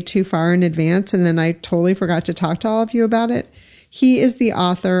way too far in advance, and then I totally forgot to talk to all of you about it. He is the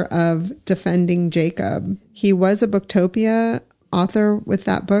author of Defending Jacob. He was a Booktopia author with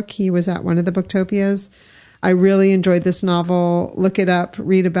that book. He was at one of the Booktopias. I really enjoyed this novel. Look it up,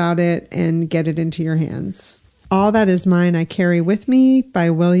 read about it, and get it into your hands. All That Is Mine I Carry With Me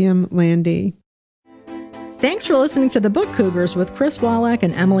by William Landy. Thanks for listening to The Book Cougars with Chris Wallach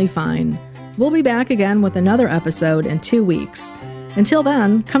and Emily Fine. We'll be back again with another episode in 2 weeks. Until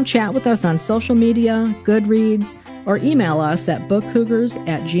then, come chat with us on social media, Goodreads, or email us at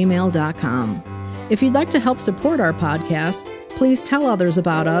bookcougars@gmail.com. If you'd like to help support our podcast, please tell others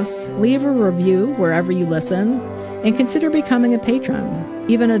about us, leave a review wherever you listen, and consider becoming a patron.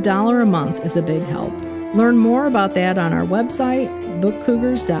 Even $1 a month is a big help. Learn more about that on our website,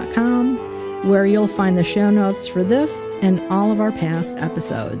 bookcougars.com, where you'll find the show notes for this and all of our past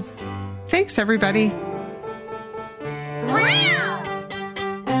episodes. Thanks, everybody.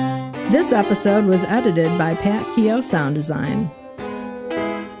 This episode was edited by Pat Keogh Sound Design.